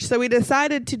edge. So we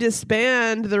decided to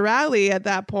disband the rally at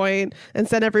that point and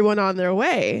send everyone on their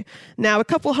way. Now, a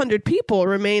couple hundred people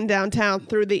remained downtown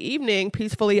through the evening,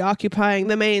 peacefully occupying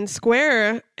the main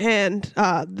square. And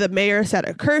the mayor set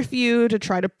a curfew to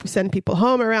try to send people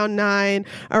home around 9.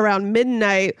 Around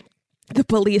midnight, the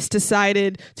police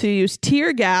decided to use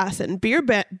tear gas and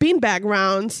beanbag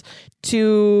rounds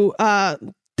to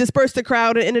dispersed the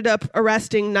crowd and ended up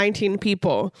arresting 19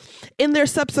 people. In their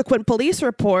subsequent police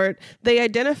report, they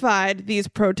identified these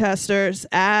protesters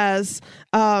as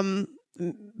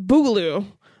Boogaloo.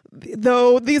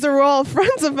 Though these are all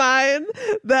friends of mine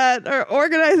that are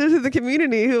organizers of the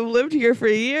community who have lived here for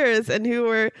years and who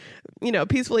were,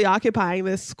 peacefully occupying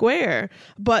this square.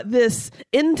 But this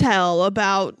intel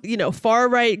about,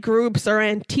 far-right groups or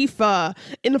Antifa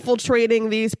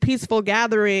infiltrating these peaceful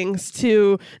gatherings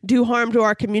to do harm to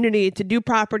our community, to do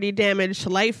property damage, to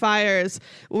light fires,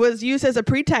 was used as a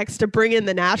pretext to bring in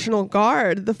the National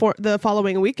Guard the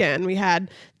following weekend. We had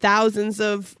thousands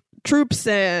of troops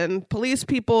and police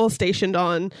people stationed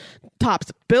on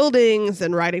tops of buildings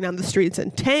and riding down the streets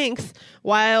in tanks,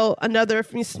 while another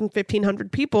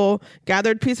 1,500 people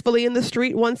gathered peacefully in the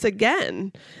street once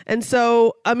again. And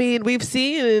so, I mean, we've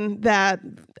seen that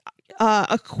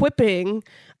equipping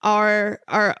our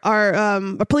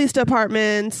police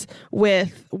departments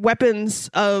with weapons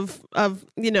of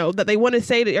that they want to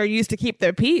say that are used to keep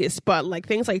their peace, but like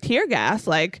things like tear gas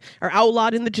are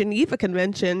outlawed in the Geneva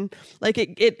Convention. Like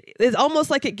it is almost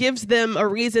like it gives them a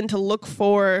reason to look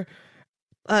for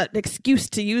an excuse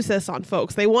to use this on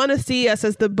folks. They want to see us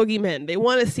as the boogeymen. They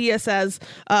want to see us as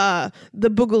the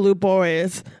Boogaloo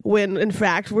Boys, when in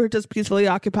fact we're just peacefully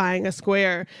occupying a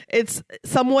square. It's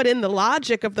somewhat in the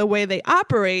logic of the way they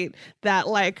operate that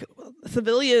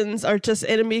civilians are just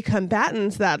enemy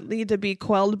combatants that need to be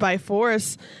quelled by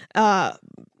force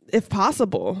if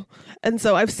possible. And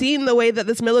so I've seen the way that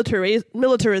this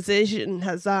militarization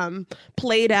has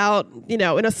played out, in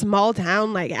a small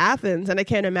town like Athens, and I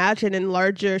can't imagine in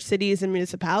larger cities and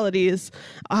municipalities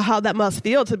how that must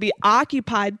feel to be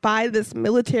occupied by this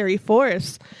military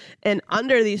force and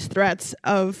under these threats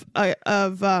of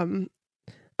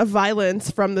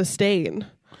violence from the state.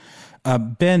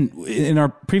 Ben, in our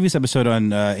previous episode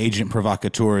on Agent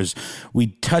Provocateurs, we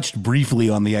touched briefly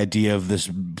on the idea of this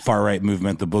far-right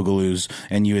movement, the Boogaloos,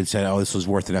 and you had said, this was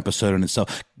worth an episode in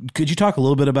itself. Could you talk a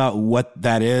little bit about what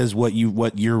that is, what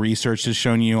your research has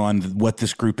shown you on what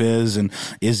this group is, and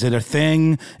is it a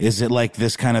thing? Is it like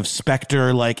this kind of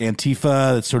specter like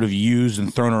Antifa that's sort of used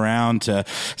and thrown around to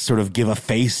sort of give a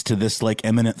face to this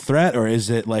imminent threat, or is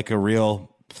it like a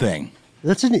real thing?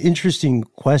 That's an interesting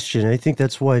question. I think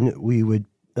that's one we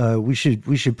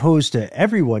should pose to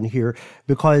everyone here,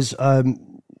 because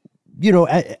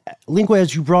Lingua,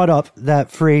 as you brought up that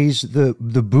phrase, the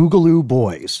Boogaloo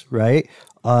Boys, right?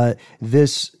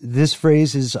 This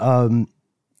phrase is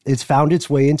it's found its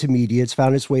way into media. It's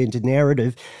found its way into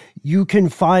narrative. You can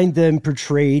find them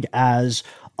portrayed as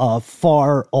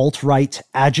far alt-right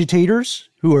agitators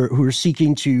who are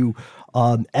seeking to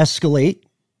escalate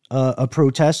a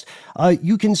protest.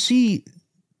 You can see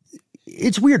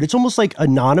it's weird. It's almost like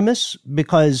anonymous,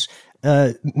 because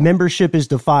membership is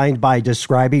defined by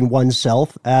describing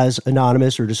oneself as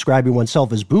anonymous or describing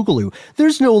oneself as Boogaloo.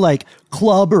 There's no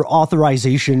club or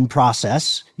authorization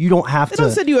process. You don't have to. They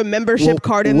don't send you a membership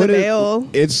card in the mail.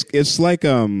 It's like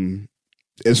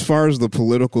as far as the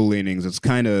political leanings, it's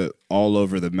kind of all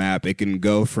over the map. It can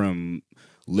go from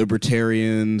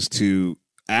libertarians to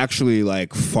actually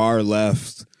far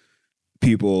left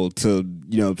people to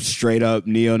straight up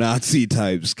neo-Nazi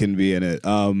types can be in it.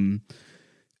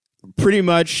 Pretty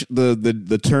much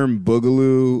the term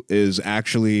Boogaloo is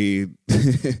actually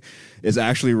is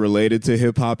actually related to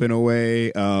hip hop in a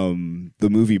way. The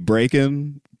movie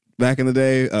Breakin' back in the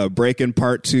day, Breakin'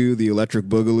 Part 2, The Electric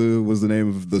Boogaloo was the name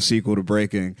of the sequel to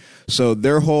Breaking. So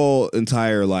their whole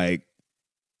entire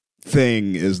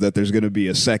thing is that there's going to be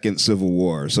a second Civil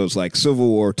War. So it's Civil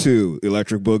War 2,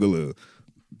 Electric Boogaloo.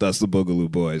 That's the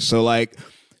Boogaloo Boys. So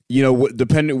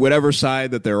depending whatever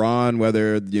side that they're on,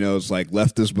 whether it's like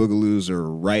leftist boogaloos or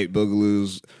right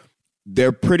boogaloos,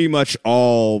 they're pretty much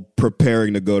all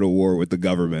preparing to go to war with the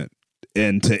government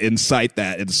and to incite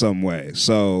that in some way.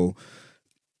 So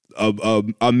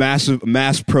a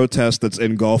mass protest that's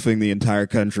engulfing the entire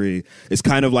country is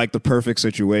kind of like the perfect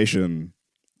situation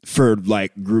for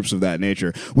like groups of that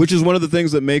nature, which is one of the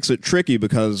things that makes it tricky,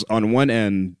 because on one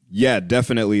end, yeah,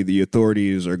 definitely the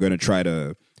authorities are going to try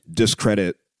to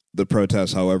discredit the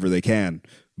protests however they can,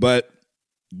 but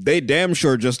they damn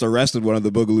sure just arrested one of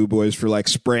the Boogaloo Boys for like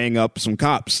spraying up some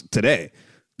cops today.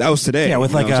 That was today. Yeah,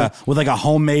 with like a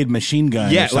homemade machine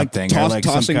gun. Yeah, or something, like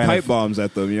tossing pipe bombs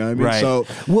at them. You know what I mean? Right. So,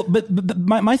 well, but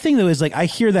my thing though is like I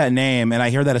hear that name and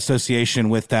I hear that association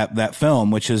with that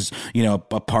film, which is a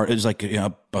part is like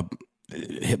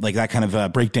like that kind of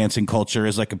breakdancing culture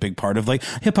is like a big part of like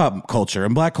hip hop culture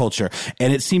and black culture.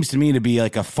 And it seems to me to be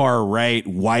like a far right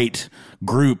white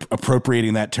group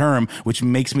appropriating that term, which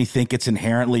makes me think it's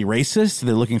inherently racist.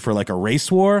 They're looking for like a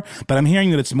race war, but I'm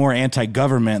hearing that it's more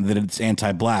anti-government than it's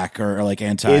anti-black or like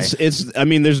anti. I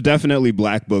mean, there's definitely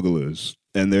black boogaloos.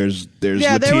 And there's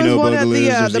Latino there was one boogaloo.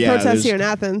 At the protest here in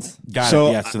Athens. Got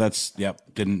it. Yeah, so that's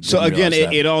Didn't again,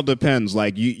 it all depends.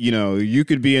 Like you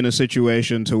could be in a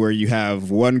situation to where you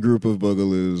have one group of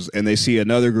boogaloos and they see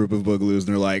another group of boogaloos and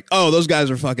they're like, "Oh, those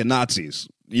guys are fucking Nazis."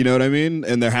 You know what I mean?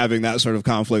 And they're having that sort of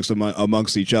conflicts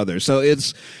amongst each other. So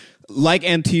it's like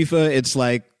Antifa. It's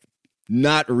like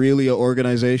not really an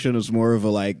organization. It's more of a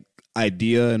like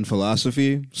idea and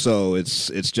philosophy. So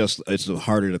it's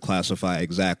harder to classify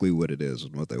exactly what it is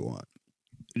and what they want.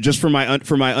 Just for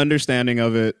my understanding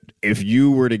of it, if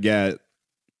you were to get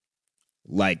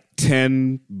like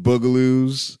 10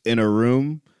 boogaloos in a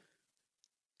room,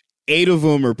 8 of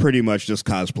them are pretty much just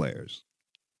cosplayers.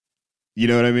 You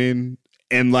know what I mean?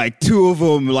 And like 2 of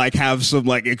them like have some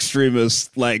like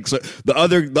extremists, like so the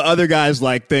other guys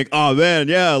like think, oh man,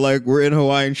 yeah, like we're in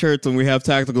Hawaiian shirts and we have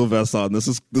tactical vests on. This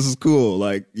is cool,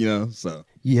 like so.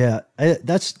 Yeah,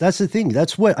 that's the thing.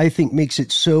 That's what I think makes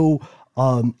it so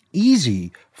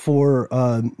easy for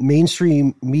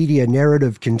mainstream media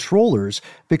narrative controllers,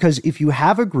 because if you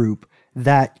have a group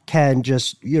that can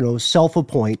just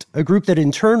self-appoint, a group that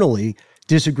internally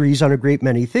disagrees on a great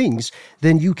many things,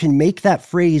 then you can make that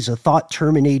phrase a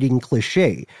thought-terminating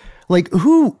cliche. Like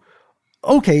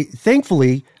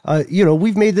thankfully,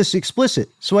 we've made this explicit,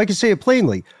 so I can say it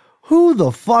plainly. Who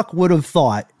the fuck would have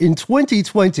thought in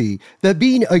 2020 that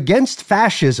being against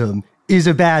fascism is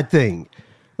a bad thing?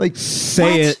 Like,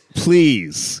 say it,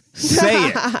 please. Say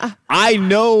it. I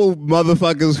know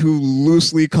motherfuckers who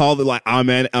loosely call it like, I'm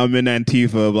in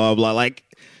Antifa, blah, blah. Like,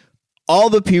 all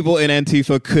the people in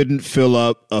Antifa couldn't fill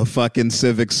up a fucking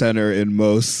civic center in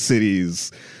most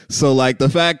cities. So, like, the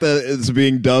fact that it's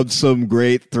being dubbed some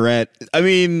great threat, I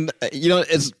mean, you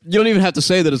don't even have to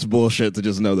say that it's bullshit to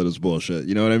just know that it's bullshit.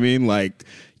 You know what I mean? Like,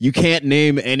 you can't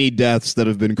name any deaths that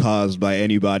have been caused by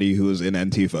anybody who is in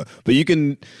Antifa. But you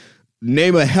can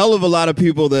name a hell of a lot of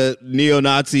people that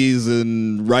neo-Nazis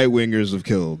and right-wingers have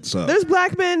killed. So there's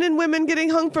black men and women getting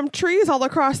hung from trees all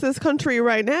across this country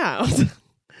right now.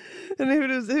 And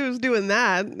who's doing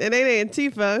that? It ain't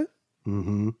Antifa.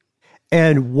 Mm-hmm.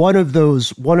 And one of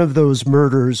those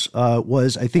murders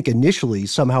was, I think, initially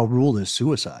somehow ruled as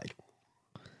suicide.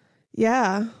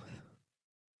 Yeah.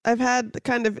 I've had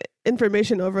kind of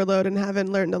information overload and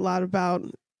haven't learned a lot about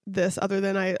this other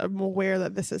than I am aware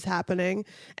that this is happening.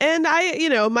 And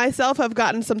I, myself have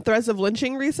gotten some threats of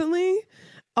lynching recently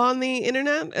on the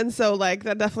internet. And so like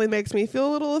that definitely makes me feel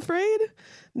a little afraid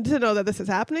to know that this is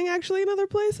happening actually in other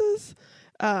places.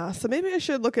 So maybe I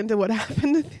should look into what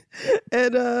happened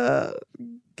and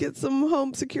get some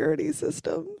home security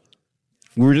system.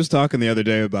 We were just talking the other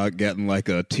day about getting like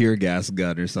a tear gas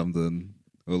gun or something.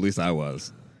 Or at least I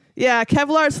was. Yeah,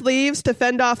 Kevlar sleeves to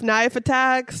fend off knife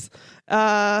attacks.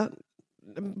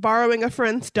 Borrowing a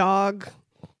friend's dog,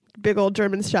 big old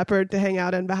German Shepherd to hang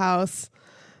out in the house.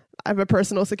 I have a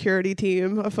personal security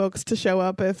team of folks to show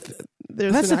up if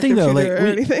there's an active shooter or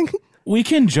anything. We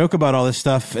can joke about all this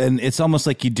stuff, and it's almost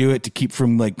like you do it to keep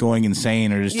from like going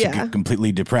insane or just to get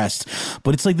completely depressed.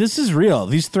 But it's like, this is real.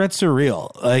 These threats are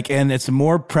real. Like, and it's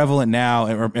more prevalent now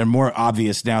and more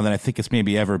obvious now than I think it's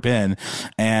maybe ever been.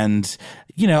 And,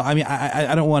 I mean,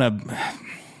 I don't want to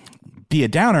be a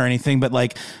downer or anything, but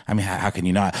like, I mean, how can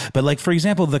you not? But like, for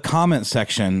example, the comment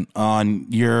section on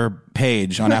your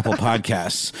page on Apple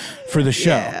Podcasts for the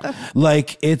show,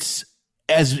 like it's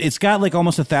got like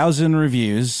almost 1,000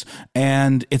 reviews,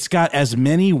 and it's got as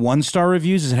many 1-star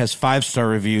reviews as it has 5-star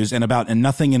reviews, and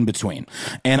nothing in between.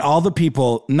 And all the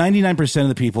people, 99% of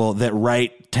the people that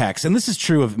write text, and this is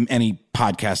true of any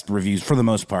podcast reviews for the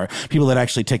most part, people that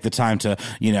actually take the time to,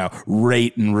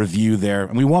 rate and review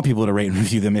and we want people to rate and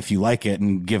review them if you like it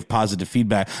and give positive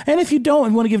feedback. And if you don't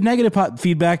and want to give negative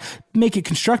feedback, make it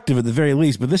constructive at the very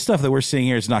least. But this stuff that we're seeing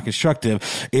here is not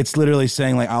constructive. It's literally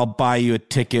saying like, I'll buy you a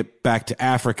ticket back to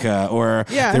Africa, or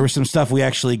there was some stuff we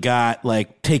actually got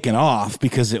like taken off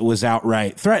because it was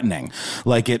outright threatening.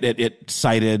 Like it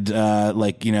cited,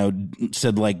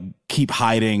 said like, keep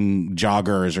hiding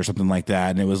joggers or something like that.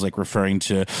 And it was like referring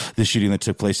to the shooting that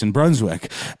took place in Brunswick,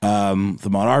 the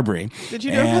Mount Arbery. Did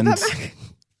you know about that?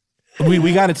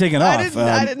 we got it taken off.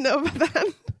 I didn't know about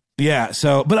that. Yeah.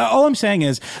 So, but all I'm saying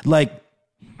is like,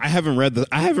 I haven't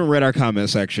read our comment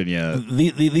section yet.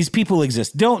 These people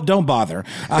exist. Don't bother.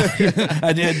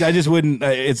 I just wouldn't.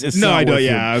 It's no, I don't.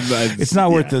 It's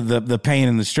not worth the pain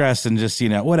and the stress and just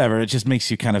whatever. It just makes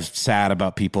you kind of sad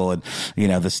about people and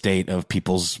the state of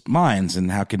people's minds and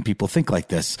how can people think like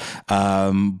this.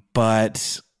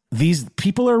 But these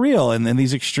people are real and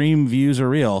these extreme views are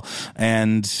real.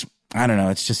 And I don't know.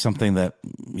 It's just something that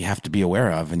you have to be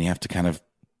aware of and you have to kind of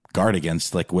guard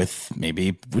against, like with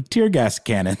tear gas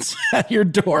cannons at your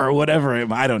door or whatever.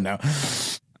 I don't know.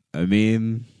 I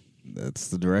mean, that's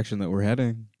the direction that we're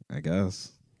heading, I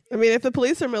guess. I mean, if the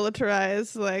police are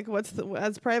militarized, like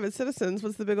as private citizens,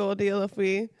 what's the big old deal if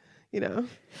we,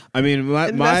 I mean,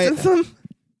 invest in some?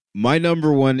 My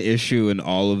number one issue in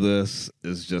all of this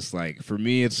is just like, for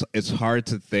me, it's hard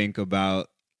to think about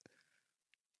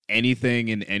anything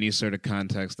in any sort of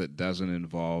context that doesn't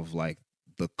involve like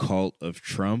the cult of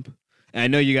Trump. And I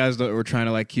know you guys were trying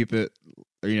to like keep it,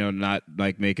 not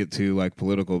like make it too like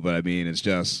political, but I mean, it's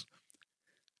just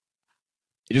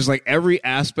like every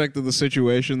aspect of the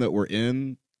situation that we're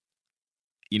in,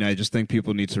 I just think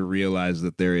people need to realize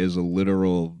that there is a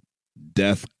literal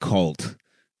death cult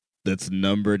that's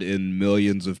numbered in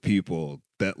millions of people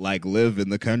that like live in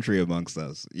the country amongst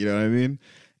us. You know what I mean?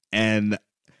 And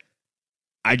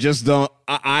I just don't.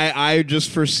 I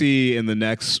just foresee in the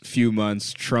next few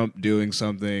months Trump doing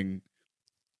something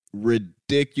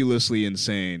ridiculously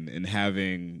insane and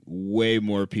having way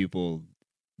more people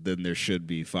than there should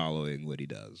be following what he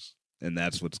does, and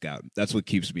that's what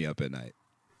keeps me up at night.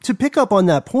 To pick up on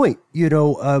that point,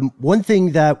 one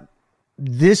thing that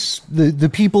the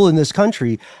people in this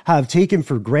country have taken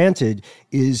for granted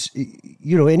is,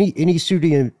 any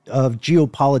student of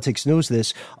geopolitics knows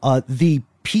this. The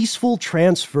peaceful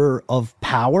transfer of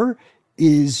power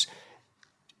it's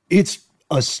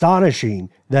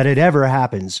astonishing that it ever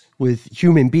happens with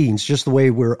human beings, just the way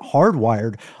we're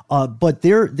hardwired. But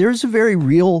there's a very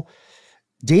real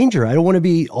danger. I don't want to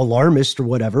be alarmist or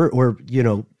whatever, or,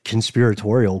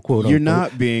 conspiratorial, quote unquote. You're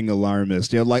not being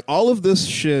alarmist. Like all of this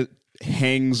shit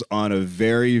hangs on a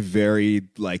very, very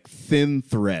like thin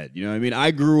thread. You know what I mean? I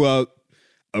grew up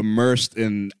immersed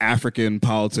in African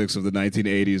politics of the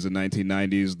 1980s and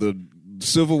 1990s. The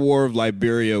Civil War of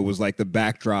Liberia was like the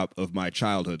backdrop of my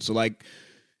childhood. So like,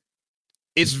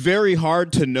 it's very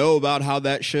hard to know about how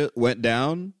that shit went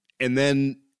down and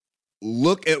then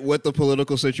look at what the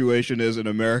political situation is in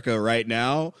America right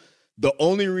now. The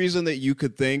only reason that you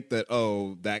could think that,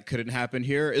 oh, that couldn't happen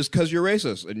here is because you're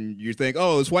racist and you think,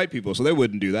 oh, it's white people, so they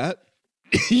wouldn't do that.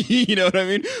 You know what I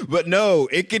mean? But no,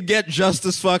 it could get just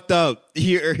as fucked up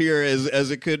here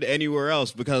as it could anywhere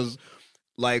else, because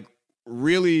like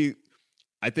really,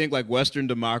 I think like Western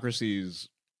democracies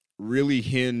really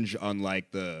hinge on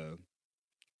like the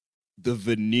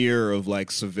veneer of like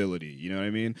civility. You know what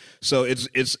I mean? So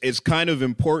it's kind of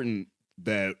important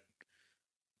that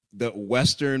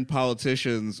Western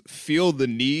politicians feel the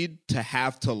need to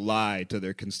have to lie to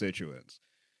their constituents.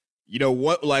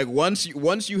 What? Like once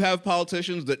you have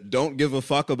politicians that don't give a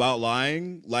fuck about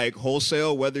lying, like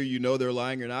wholesale, whether they're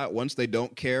lying or not, once they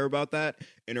don't care about that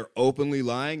and are openly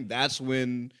lying, that's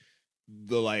when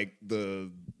the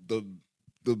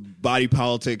body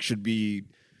politic should be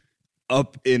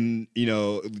up in,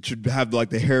 should have like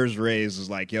the hairs raised as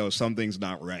like, yo, something's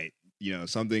not right.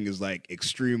 Something is like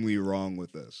extremely wrong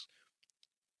with this.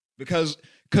 Because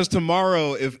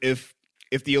tomorrow, if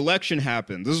the election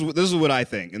happens, this is what I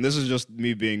think, and this is just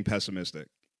me being pessimistic.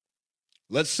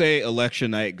 Let's say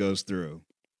election night goes through,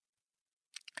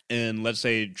 and let's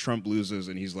say Trump loses,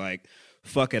 and he's like,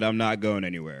 fuck it, I'm not going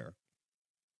anywhere.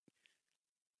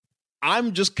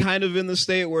 I'm just kind of in the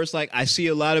state where it's like, I see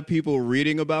a lot of people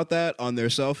reading about that on their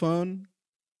cell phone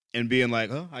and being like,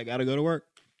 oh, I gotta go to work.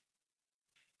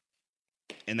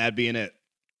 And that being it.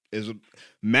 Is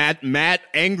Matt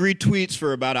angry tweets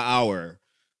for about an hour.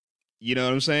 You know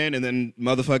what I'm saying? And then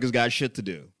motherfuckers got shit to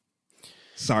do.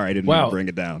 Sorry, I didn't want to bring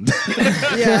it down.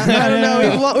 Yeah, I don't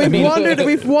know.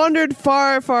 We've wandered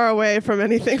far away from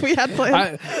anything we had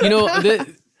planned.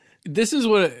 This is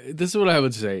what I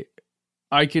would say.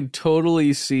 I can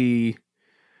totally see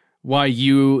why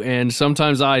you and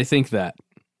sometimes I think that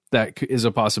is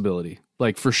a possibility,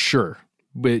 like for sure.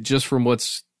 But just from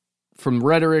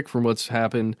rhetoric, from what's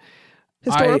happened,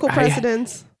 historical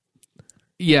precedents.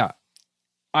 I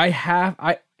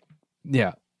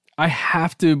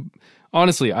have to.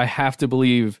 Honestly, I have to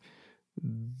believe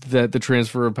that the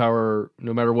transfer of power,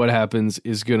 no matter what happens,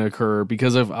 is going to occur.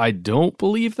 Because if I don't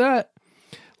believe that,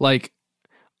 like,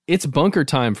 it's bunker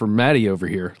time for Maddie over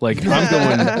here. Like,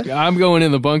 I'm going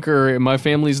in the bunker, and my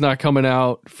family's not coming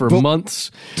out for months.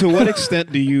 To what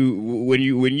extent do you, when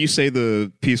you say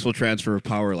the peaceful transfer of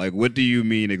power, like, what do you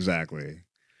mean exactly?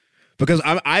 Because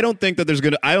I don't think that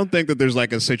there's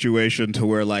like a situation to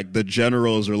where like the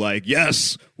generals are like,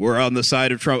 yes, we're on the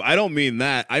side of Trump. I don't mean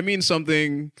that. I mean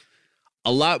something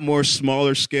a lot more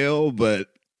smaller scale, but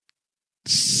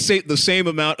the same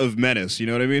amount of menace. You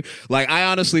know what I mean? Like, I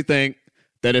honestly think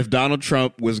that if Donald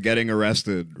Trump was getting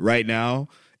arrested right now,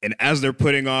 and as they're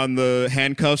putting on the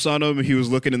handcuffs on him, he was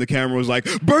looking in the camera, was like,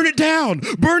 burn it down,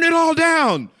 burn it all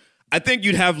down. I think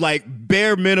you'd have like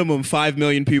bare minimum 5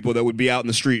 million people that would be out in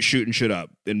the street shooting shit up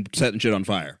and setting shit on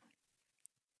fire.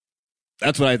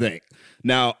 That's what I think.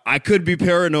 Now, I could be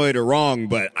paranoid or wrong,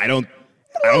 but I don't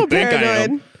think I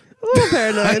am. A little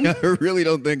paranoid. I really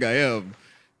don't think I am.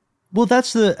 Well,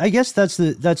 that's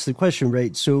the question,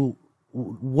 right? So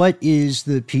what is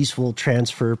the peaceful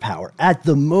transfer of power? At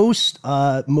the most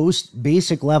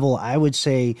basic level, I would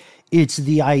say it's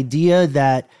the idea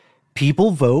that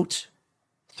people vote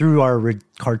through our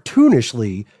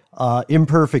cartoonishly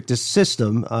imperfect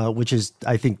system, which is,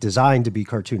 I think, designed to be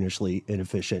cartoonishly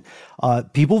inefficient.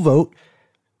 People vote,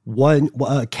 one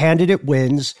candidate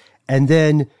wins, and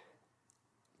then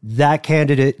that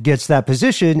candidate gets that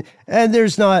position, and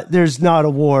there's not a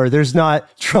war. There's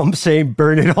not Trump saying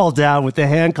burn it all down with the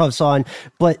handcuffs on.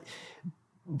 But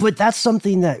that's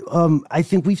something that I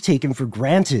think we've taken for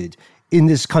granted in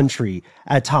this country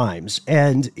at times,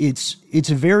 and it's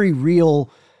a very real.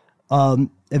 A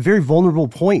very vulnerable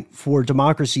point for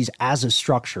democracies as a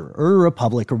structure or a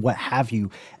republic or what have you.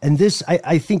 And this,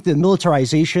 I think the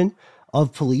militarization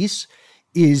of police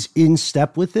is in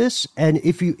step with this. And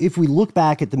if we look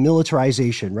back at the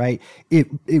militarization, right, it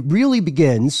really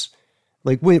begins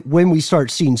like when we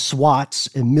start seeing SWATs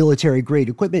and military grade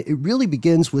equipment, it really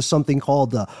begins with something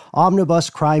called the Omnibus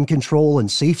Crime Control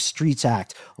and Safe Streets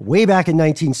Act way back in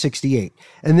 1968.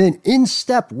 And then in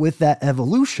step with that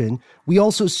evolution, we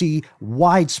also see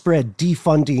widespread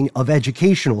defunding of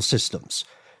educational systems.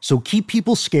 So keep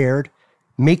people scared,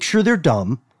 make sure they're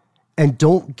dumb, and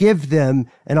don't give them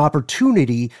an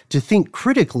opportunity to think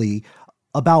critically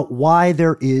about why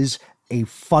there is a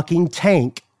fucking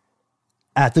tank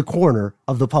at the corner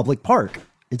of the public park.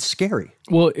 It's scary.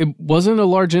 Well, it wasn't a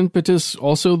large impetus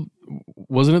also,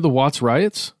 wasn't it the Watts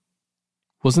riots?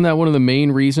 Wasn't that one of the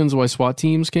main reasons why SWAT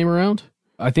teams came around?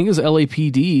 I think it was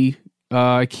LAPD.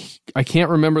 I can't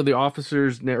remember the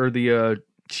officer's or the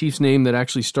chief's name that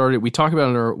actually started. We talked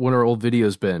about it in one of our old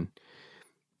videos, Ben.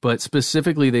 But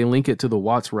specifically, they link it to the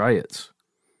Watts riots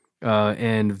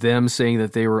and them saying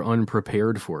that they were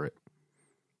unprepared for it.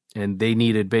 And they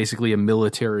needed basically a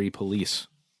military police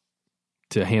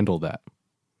to handle that.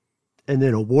 And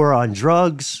then a war on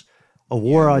drugs, a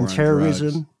war on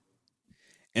terrorism. Drugs.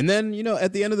 And then,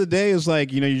 at the end of the day, it's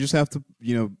like, you just have to,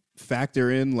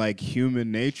 factor in like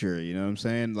human nature. You know what I'm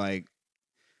saying? Like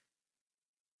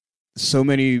so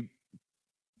many,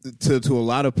 to a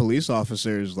lot of police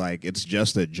officers, like it's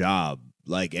just a job.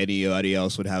 Like anybody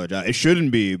else would have a job. It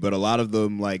shouldn't be, but a lot of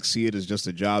them like see it as just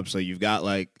a job. So you've got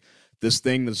like this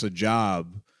thing that's a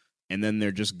job, and then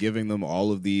they're just giving them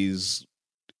all of these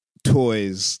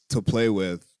toys to play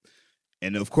with.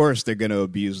 And of course they're going to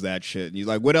abuse that shit. And you're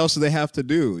like, what else do they have to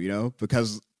do?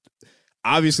 Because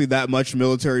obviously that much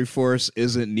military force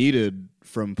isn't needed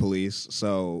from police.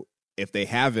 So if they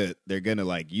have it, they're going to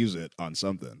like use it on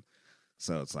something.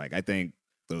 So it's like, I think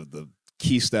the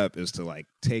key step is to like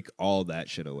take all that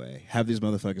shit away. Have these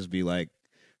motherfuckers be like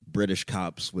British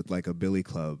cops with like a billy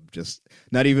club, just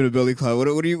not even a billy club.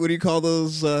 What do you call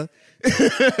those those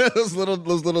little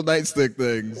nightstick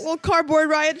things? Well, cardboard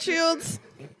riot shields.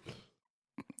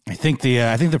 I think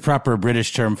the proper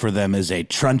British term for them is a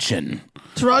truncheon.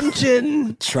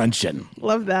 Truncheon.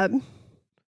 Love that.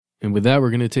 And with that, we're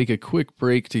going to take a quick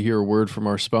break to hear a word from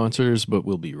our sponsors, but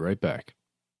we'll be right back.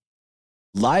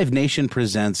 Live Nation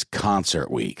presents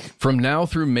Concert Week. From now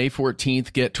through May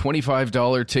 14th, get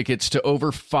 $25 tickets to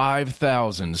over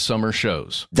 5,000 summer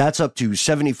shows. That's up to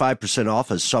 75%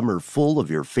 off a summer full of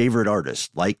your favorite artists,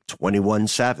 like 21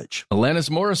 Savage, Alanis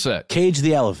Morissette, Cage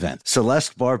the Elephant,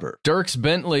 Celeste Barber, Dierks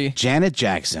Bentley, Janet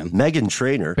Jackson, Meghan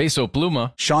Trainor, Peso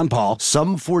Pluma, Sean Paul,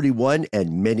 Sum 41,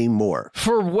 and many more.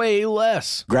 For way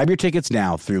less. Grab your tickets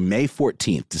now through May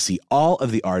 14th to see all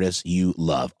of the artists you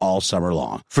love all summer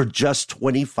long. For just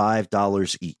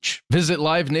 $25 each. Visit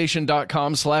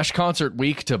livenation.com/concert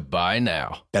week to buy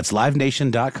now. That's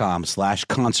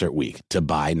livenation.com/concert week to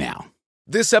buy now.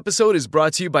 This episode is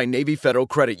brought to you by Navy Federal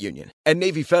Credit Union. At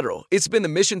Navy Federal, it's been the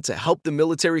mission to help the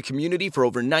military community for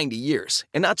over 90 years.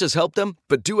 And not just help them,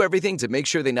 but do everything to make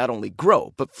sure they not only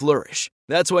grow, but flourish.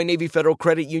 That's why Navy Federal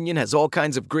Credit Union has all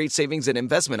kinds of great savings and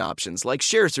investment options like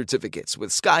share certificates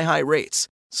with sky-high rates.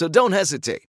 So don't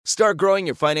hesitate. Start growing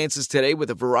your finances today with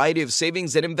a variety of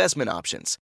savings and investment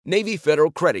options. Navy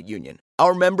Federal Credit Union.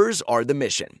 Our members are the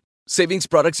mission. Savings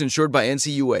products insured by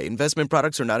NCUA. Investment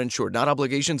products are not insured, not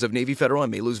obligations of Navy Federal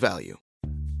and may lose value.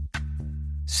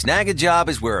 Snag a Job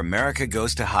is where America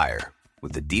goes to hire,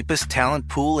 with the deepest talent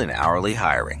pool in hourly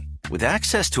hiring. With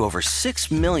access to over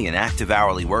 6 million active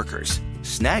hourly workers,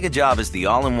 Snag a Job is the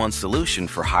all-in-one solution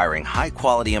for hiring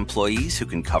high-quality employees who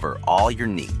can cover all your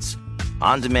needs.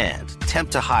 On demand, temp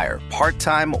to hire,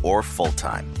 part-time or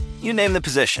full-time. You name the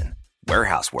position.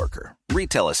 Warehouse worker,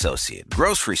 retail associate,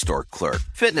 grocery store clerk,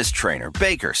 fitness trainer,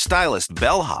 baker, stylist,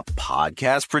 bellhop,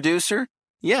 podcast producer.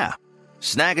 Yeah,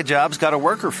 Snag a Job's got a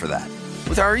worker for that.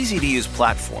 With our easy-to-use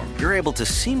platform, you're able to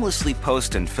seamlessly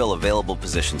post and fill available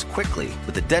positions quickly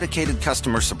with a dedicated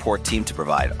customer support team to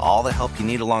provide all the help you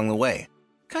need along the way.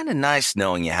 Kind of nice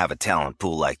knowing you have a talent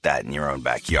pool like that in your own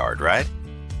backyard, right?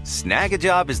 Snag a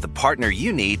Job is the partner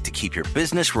you need to keep your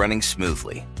business running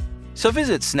smoothly. So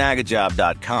visit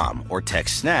snagajob.com or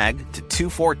text snag to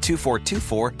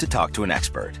 242424 to talk to an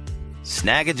expert.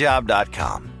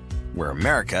 Snagajob.com, where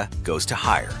America goes to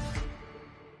hire.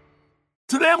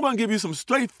 Today I'm going to give you some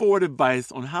straightforward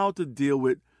advice on how to deal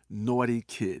with naughty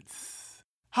kids.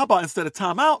 How about instead of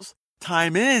timeouts,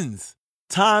 time-ins?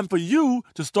 Time for you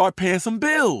to start paying some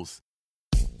bills.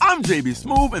 I'm JB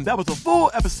Smoove, and that was a full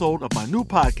episode of my new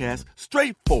podcast,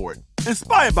 Straightforward,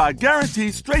 inspired by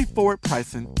guaranteed straightforward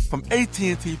pricing from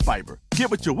AT&T Fiber.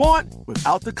 Get what you want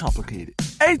without the complicated.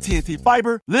 AT&T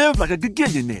Fiber, live like a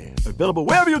gigillionaire. Available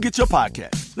wherever you get your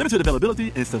podcast. Limited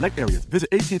availability in select areas. Visit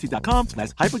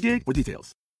AT&T.com/hypergig for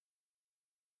details.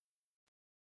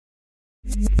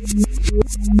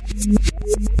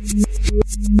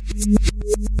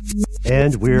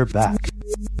 And we're back.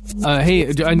 Hey,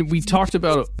 we talked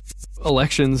about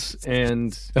elections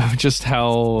and just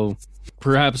how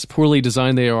perhaps poorly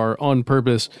designed they are on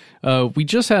purpose. We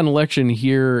just had an election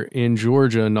here in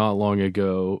Georgia not long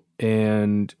ago,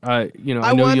 and I know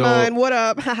won y'all, mine. What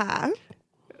up?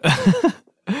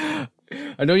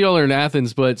 I know y'all are in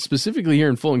Athens, but specifically here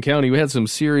in Fulton County, we had some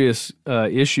serious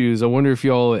issues. I wonder if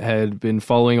y'all had been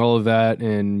following all of that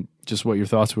and just what your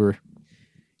thoughts were.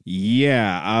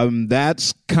 Yeah,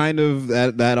 that's kind of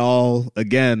that all,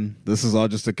 again, this is all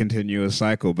just a continuous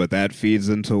cycle, but that feeds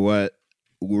into what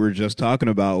we were just talking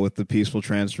about with the peaceful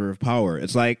transfer of power.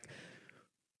 It's like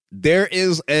there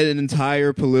is an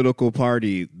entire political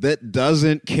party that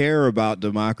doesn't care about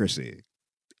democracy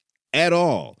at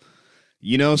all.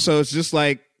 So it's just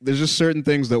like there's just certain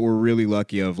things that we're really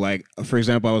lucky of. Like, for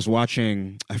example, I was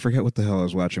watching, I forget what the hell I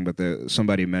was watching, but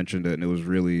somebody mentioned it, and it was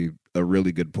really a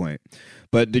really good point.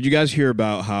 But did you guys hear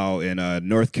about how in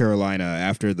North Carolina,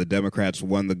 after the Democrats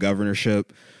won the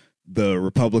governorship, the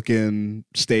Republican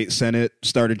state Senate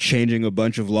started changing a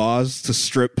bunch of laws to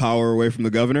strip power away from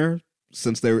the governor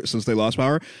since they lost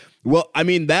power? Well, I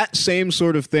mean, that same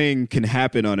sort of thing can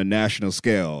happen on a national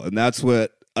scale. And that's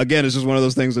what, again, it's just one of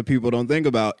those things that people don't think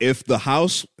about. If the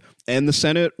House and the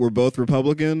Senate were both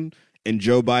Republican and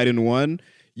Joe Biden won,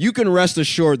 you can rest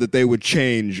assured that they would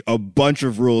change a bunch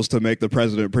of rules to make the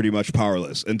president pretty much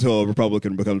powerless until a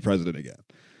Republican becomes president again.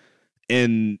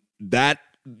 And that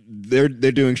they're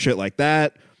doing shit like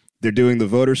that. They're doing the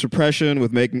voter suppression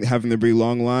with having there be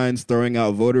long lines, throwing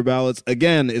out voter ballots.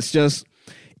 Again, it's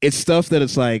stuff that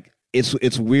it's like,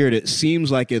 it's weird. It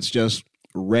seems like it's just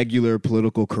regular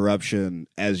political corruption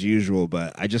as usual,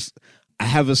 but I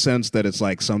have a sense that it's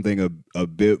like something a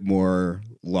bit more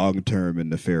long-term and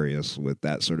nefarious with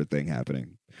that sort of thing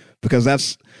happening. Because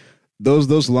that's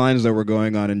those lines that were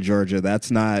going on in Georgia, that's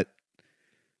not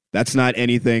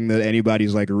anything that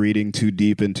anybody's like reading too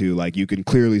deep into. Like, you can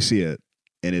clearly see it,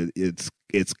 and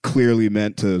it's clearly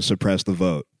meant to suppress the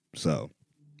vote. So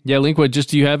Yeah, Linqua,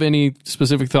 do you have any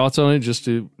specific thoughts on it,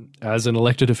 as an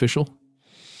elected official?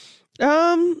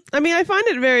 I mean, I find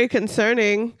it very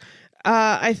concerning.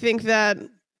 I think that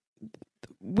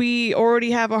we already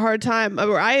have a hard time,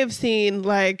 or I have seen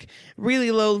like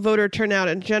really low voter turnout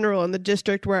in general in the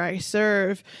district where I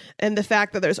serve. And the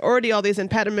fact that there's already all these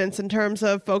impediments in terms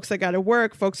of folks that got to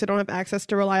work, folks that don't have access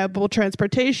to reliable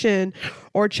transportation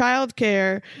or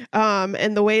childcare,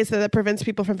 and the ways that prevents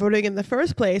people from voting in the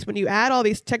first place. When you add all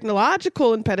these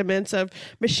technological impediments of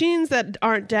machines that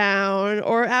aren't down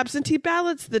or absentee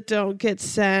ballots that don't get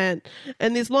sent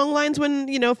and these long lines when,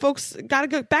 folks got to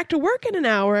go back to work in an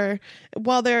hour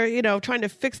while they're, trying to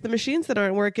fix the machines that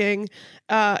aren't working,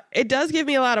 it does give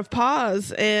me a lot of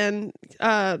pause, and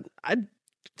I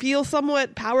feel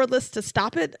somewhat powerless to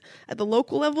stop it at the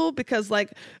local level, because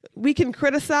like we can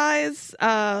criticize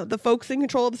the folks in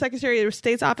control of the Secretary of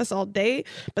State's office all day,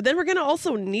 but then we're going to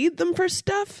also need them for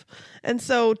stuff. And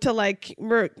so to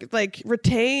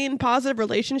retain positive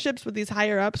relationships with these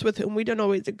higher ups with whom we don't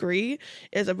always agree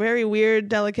is a very weird,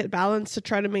 delicate balance to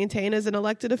try to maintain as an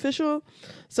elected official.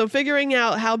 So figuring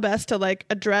out how best to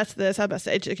address this, how best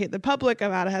to educate the public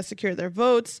about how to secure their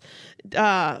votes,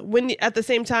 when at the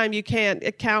same time you can't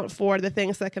account for the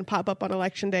things that can pop up on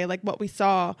election day, like what we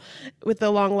saw with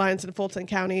the long lines in Fulton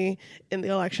County in the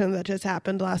election that just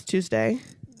happened last Tuesday.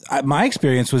 My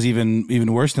experience was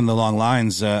even worse than the long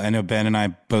lines. I know Ben and I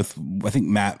both, I think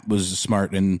Matt was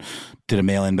smart and did a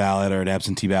mail-in ballot or an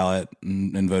absentee ballot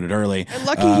and voted early. And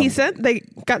lucky they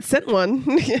got sent one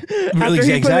after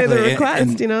he put in the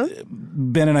request,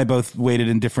 Ben and I both waited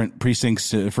in different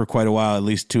precincts for quite a while, at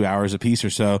least 2 hours apiece or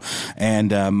so.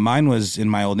 And mine was in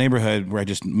my old neighborhood where I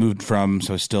just moved from,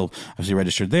 so I was still obviously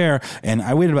registered there. And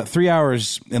I waited about 3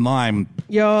 hours in line.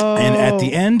 And at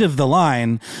the end of the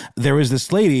line, there was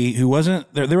this lady who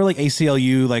wasn't there. There were like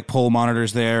ACLU poll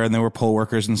monitors there, and there were poll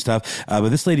workers and stuff. But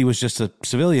this lady was just a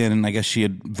civilian, and I guess she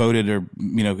had voted or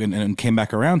and came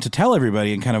back around to tell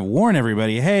everybody and kind of warn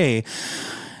everybody, hey,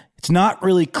 it's not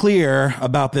really clear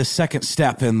about this second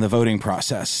step in the voting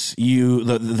process.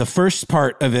 The first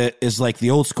part of it is like the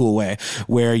old school way,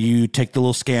 where you take the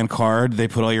little scan card, they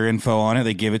put all your info on it,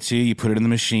 they give it to you, you put it in the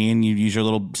machine, you use your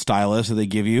little stylus that they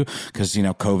give you because,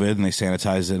 COVID and they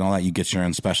sanitize it and all that, you get your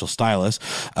own special stylus.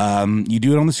 You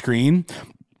do it on the screen,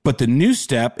 but the new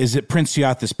step is it prints you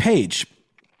out this page.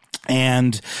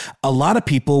 And a lot of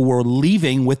people were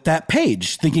leaving with that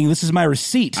page thinking this is my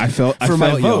receipt for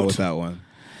my vote. With that one.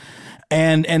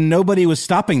 And nobody was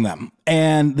stopping them.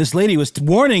 And this lady was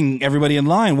warning everybody in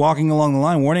line, walking along the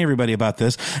line, warning everybody about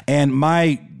this. And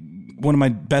one of my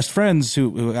best friends,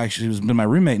 who actually has been my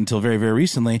roommate until very, very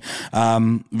recently,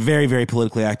 very, very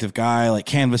politically active guy,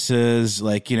 canvases,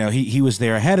 he was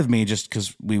there ahead of me just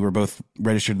because we were both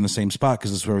registered in the same spot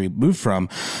because this is where we moved from.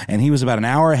 And he was about an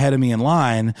hour ahead of me in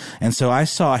line. And so I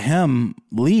saw him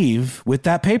leave with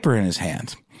that paper in his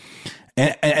hand.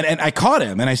 And I caught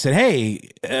him and I said, hey,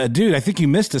 dude, I think you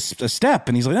missed a step.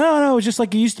 And he's like, no, it's just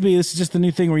like it used to be. This is just the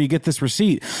new thing where you get this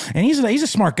receipt. And he's a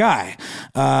smart guy.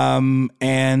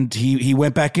 And he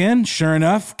went back in, sure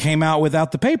enough, came out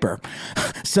without the paper.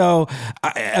 So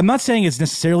I'm not saying it's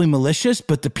necessarily malicious,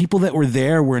 but the people that were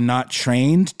there were not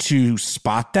trained to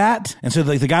spot that. And so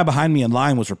the guy behind me in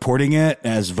line was reporting it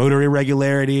as voter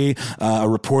irregularity. A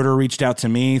reporter reached out to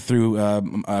me through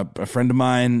a friend of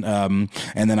mine. And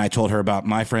then I told her about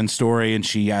my friend's story and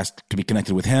she asked to be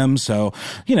connected with him. So,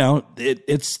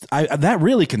 that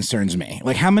really concerns me.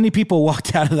 How many people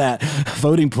walked out of that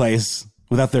voting place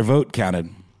without their vote counted?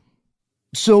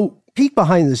 So peek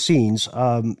behind the scenes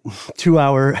to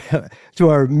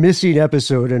our missing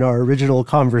episode in our original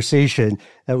conversation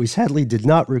that we sadly did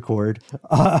not record.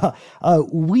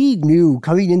 We knew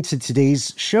coming into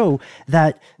today's show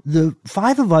that the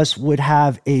five of us would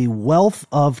have a wealth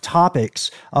of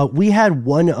topics. We had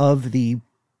one of the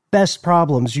best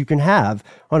problems you can have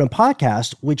on a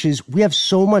podcast, which is we have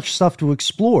so much stuff to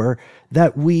explore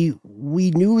that we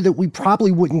knew that we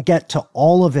probably wouldn't get to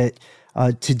all of it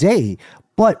today.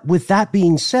 But with that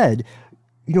being said,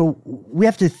 we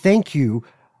have to thank you.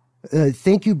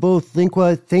 Thank you both,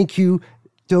 Linqua. Thank you,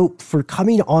 Dope, for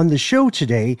coming on the show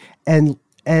today and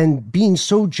being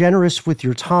so generous with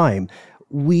your time.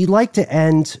 We like to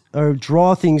end or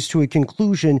draw things to a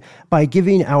conclusion by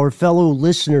giving our fellow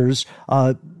listeners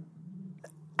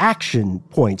action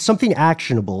points, something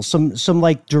actionable, some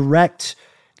direct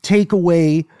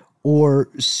takeaway or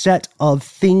set of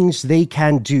things they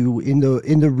can do in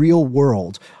the real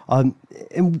world.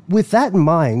 And with that in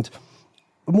mind,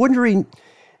 I'm wondering,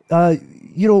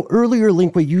 earlier,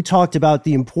 Linqua, you talked about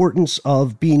the importance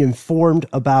of being informed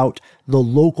about the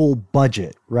local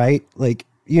budget, right?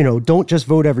 don't just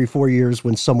vote every 4 years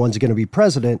when someone's going to be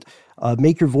president.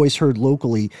 Make your voice heard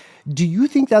locally. Do you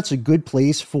think that's a good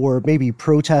place for maybe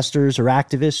protesters or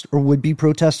activists or would-be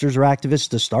protesters or activists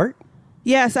to start?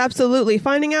 Yes, absolutely.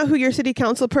 Finding out who your city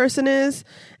council person is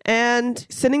and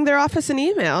sending their office an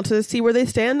email to see where they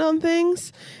stand on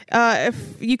things.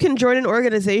 If you can join an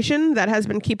organization that has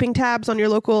been keeping tabs on your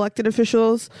local elected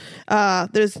officials,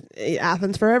 there's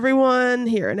Athens for Everyone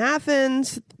here in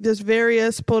Athens. There's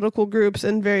various political groups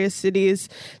in various cities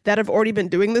that have already been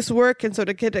doing this work. And so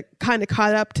to get it kind of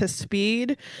caught up to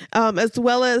speed, as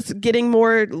well as getting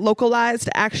more localized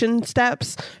action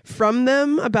steps from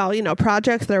them about,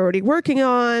 projects they're already working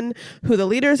on, who the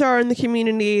leaders are in the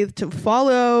community to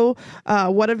follow,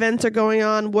 what events are going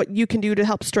on, what you can do to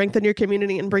help strengthen your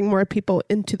community and bring more people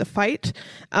into the fight.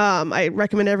 I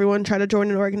recommend everyone try to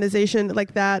join an organization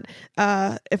like that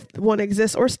if one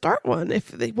exists, or start one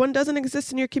if one doesn't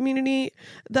exist in your community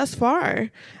thus far.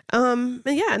 And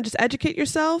just educate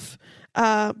yourself.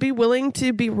 Be willing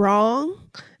to be wrong.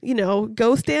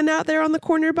 Go stand out there on the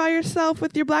corner by yourself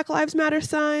with your Black Lives Matter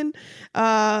sign.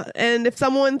 And if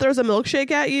someone throws a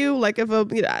milkshake at you,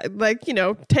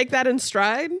 take that in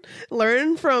stride,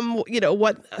 learn from,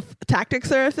 what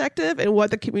tactics are effective and what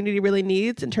the community really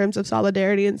needs in terms of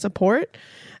solidarity and support.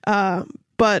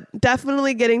 But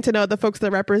definitely getting to know the folks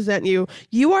that represent you.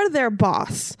 You are their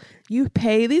boss. You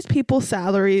pay these people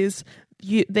salaries.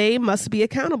 They must be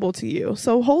accountable to you.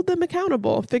 So hold them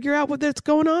accountable. Figure out what's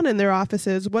going on in their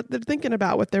offices, what they're thinking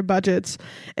about with their budgets,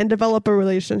 and develop a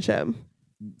relationship.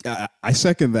 I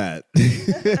second that.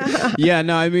 Yeah,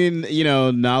 no, I mean,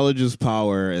 knowledge is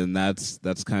power, and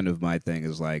that's kind of my thing,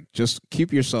 is just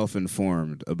keep yourself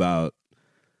informed about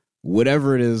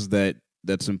whatever it is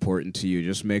that's important to you.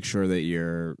 Just make sure that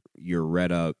you're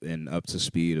read up and up to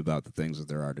speed about the things that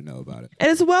there are to know about it.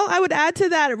 And as well, I would add to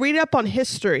that, read up on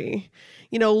history.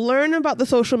 Learn about the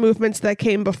social movements that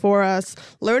came before us.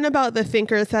 Learn about the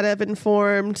thinkers that have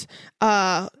informed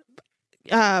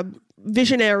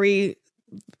visionary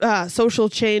social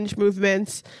change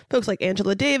movements, folks like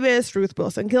Angela Davis, Ruth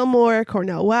Wilson Gilmore,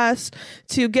 Cornel West,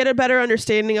 to get a better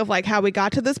understanding of how we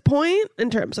got to this point in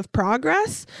terms of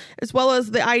progress, as well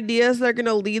as the ideas that are going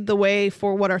to lead the way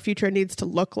for what our future needs to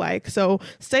look like. So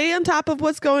stay on top of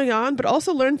what's going on, but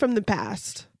also learn from the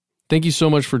past. Thank you so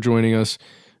much for joining us.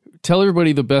 Tell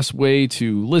everybody the best way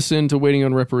to listen to Waiting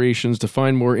on Reparations, to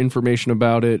find more information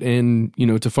about it, and,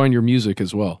 to find your music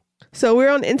as well. So we're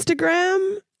on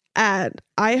Instagram at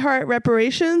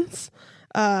iHeartReparations,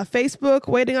 Facebook,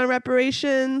 Waiting on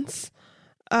Reparations,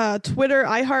 Twitter,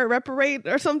 iHeartReparate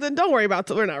or something. Don't worry about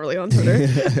it. We're not really on Twitter.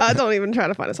 Don't even try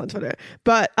to find us on Twitter.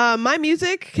 But my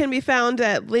music can be found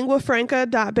at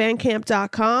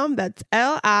linguafranca.bandcamp.com. That's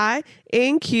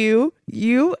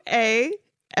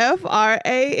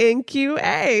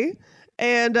LinguaFranca.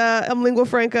 And I'm Lingua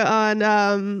Franca on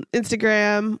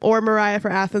Instagram, or Mariah for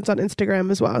Athens on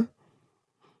Instagram as well.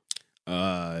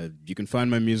 You can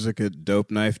find my music at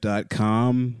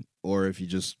dopeknife.com, or if you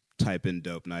just type in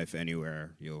Dope Knife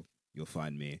anywhere, you'll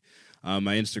find me.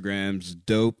 My Instagram's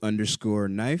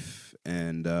dope_knife,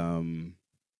 and I'm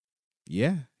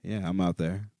out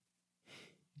there.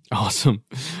 Awesome.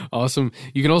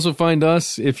 You can also find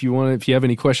us if you have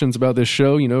any questions about this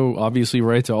show, obviously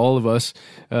write to all of us.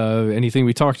 Anything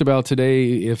we talked about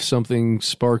today, if something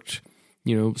sparked,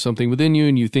 something within you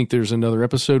and you think there's another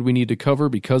episode we need to cover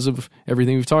because of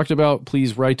everything we've talked about,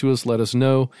 please write to us, let us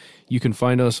know. You can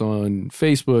find us on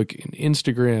Facebook and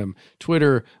Instagram,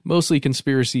 Twitter, mostly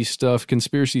Conspiracy Stuff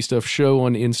Show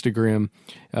on Instagram.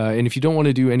 And if you don't want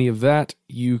to do any of that,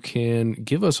 you can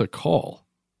give us a call.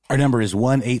 Our number is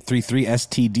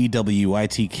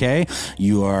 1-833-STDWITK.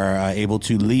 You are able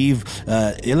to leave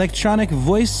electronic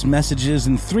voice messages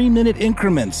in 3-minute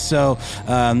increments. So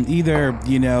either,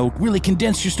 really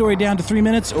condense your story down to 3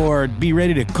 minutes or be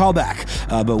ready to call back.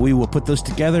 But we will put those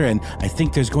together, and I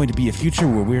think there's going to be a future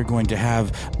where we're going to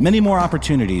have many more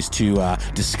opportunities to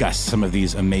discuss some of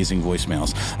these amazing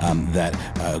voicemails that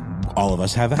all of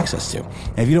us have access to.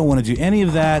 And if you don't want to do any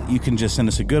of that, you can just send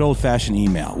us a good old-fashioned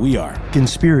email. We are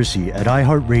conspiracy@iheartradio.com.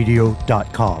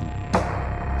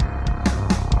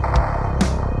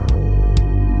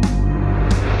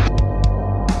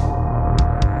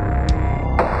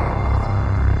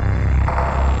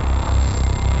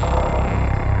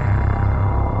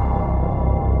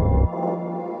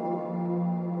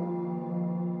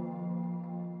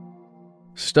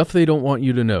 Stuff They Don't Want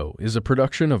You to Know is a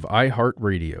production of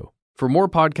iHeartRadio. For more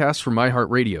podcasts from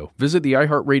iHeartRadio, visit the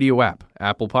iHeartRadio app,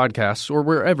 Apple Podcasts, or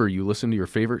wherever you listen to your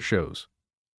favorite shows.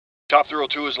 Top Thrill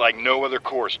 2 is like no other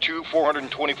course. 2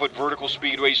 420-foot vertical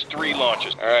speedways, 3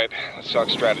 launches. All right, let's talk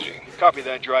strategy. Copy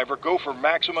that, driver. Go for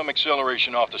maximum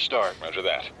acceleration off the start. Roger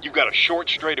that. You've got a short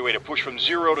straightaway to push from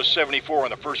 0 to 74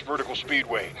 on the first vertical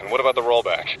speedway. And what about the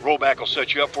rollback? Rollback will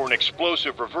set you up for an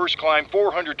explosive reverse climb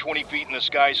 420 feet in the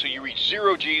sky so you reach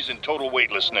 0 G's in total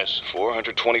weightlessness.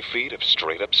 420 feet of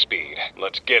straight-up speed.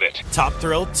 Let's get it. Top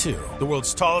Thrill 2, the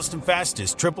world's tallest and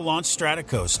fastest triple-launch strata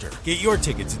coaster. Get your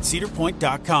tickets at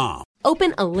cedarpoint.com.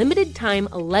 Open a limited-time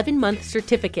 11-month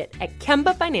certificate at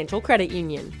Kemba Financial Credit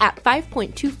Union. At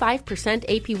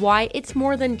 5.25% APY, it's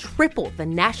more than triple the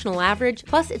national average,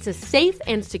 plus it's a safe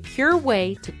and secure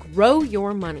way to grow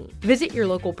your money. Visit your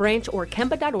local branch or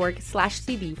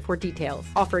kemba.org/CD for details.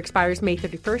 Offer expires May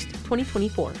 31st,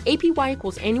 2024. APY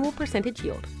equals annual percentage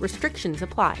yield. Restrictions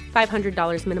apply.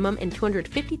 $500 minimum and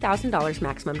 $250,000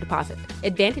 maximum deposit.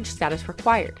 Advantage status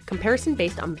required. Comparison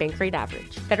based on bank rate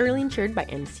average. Federally insured by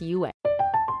NCUA.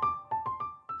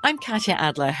 I'm Katya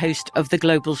Adler, host of The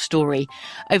Global Story.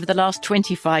 Over the last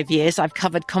 25 years, I've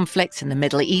covered conflicts in the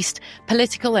Middle East,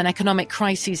 political and economic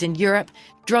crises in Europe,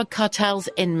 drug cartels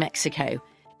in Mexico.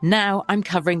 Now I'm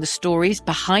covering the stories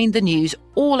behind the news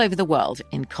all over the world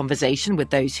in conversation with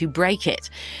those who break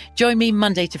it. Join me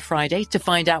Monday to Friday to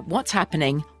find out what's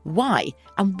happening, why,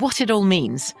 and what it all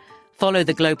means. Follow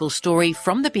The Global Story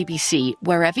from the BBC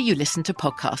wherever you listen to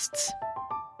podcasts.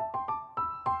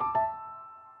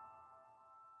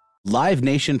 Live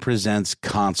Nation presents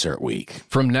Concert Week.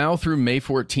 From now through May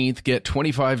 14th, get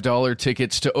 $25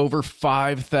 tickets to over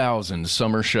 5,000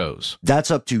 summer shows. That's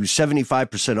up to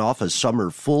 75% off a summer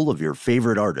full of your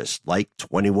favorite artists, like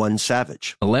 21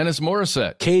 Savage, Alanis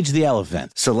Morissette, Cage the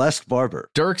Elephant, Celeste Barber,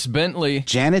 Dierks Bentley,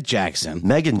 Janet Jackson,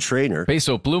 Meghan Trainor,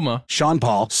 Peso Pluma, Sean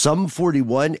Paul, Sum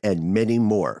 41, and many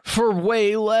more. For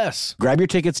way less. Grab your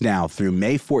tickets now through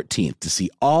May 14th to see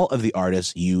all of the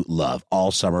artists you love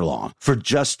all summer long. For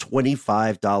just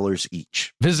 $25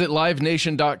 each. Visit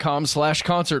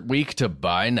livenation.com/Concert Week to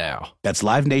buy now. That's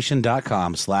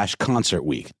livenation.com/Concert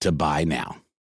Week to buy now.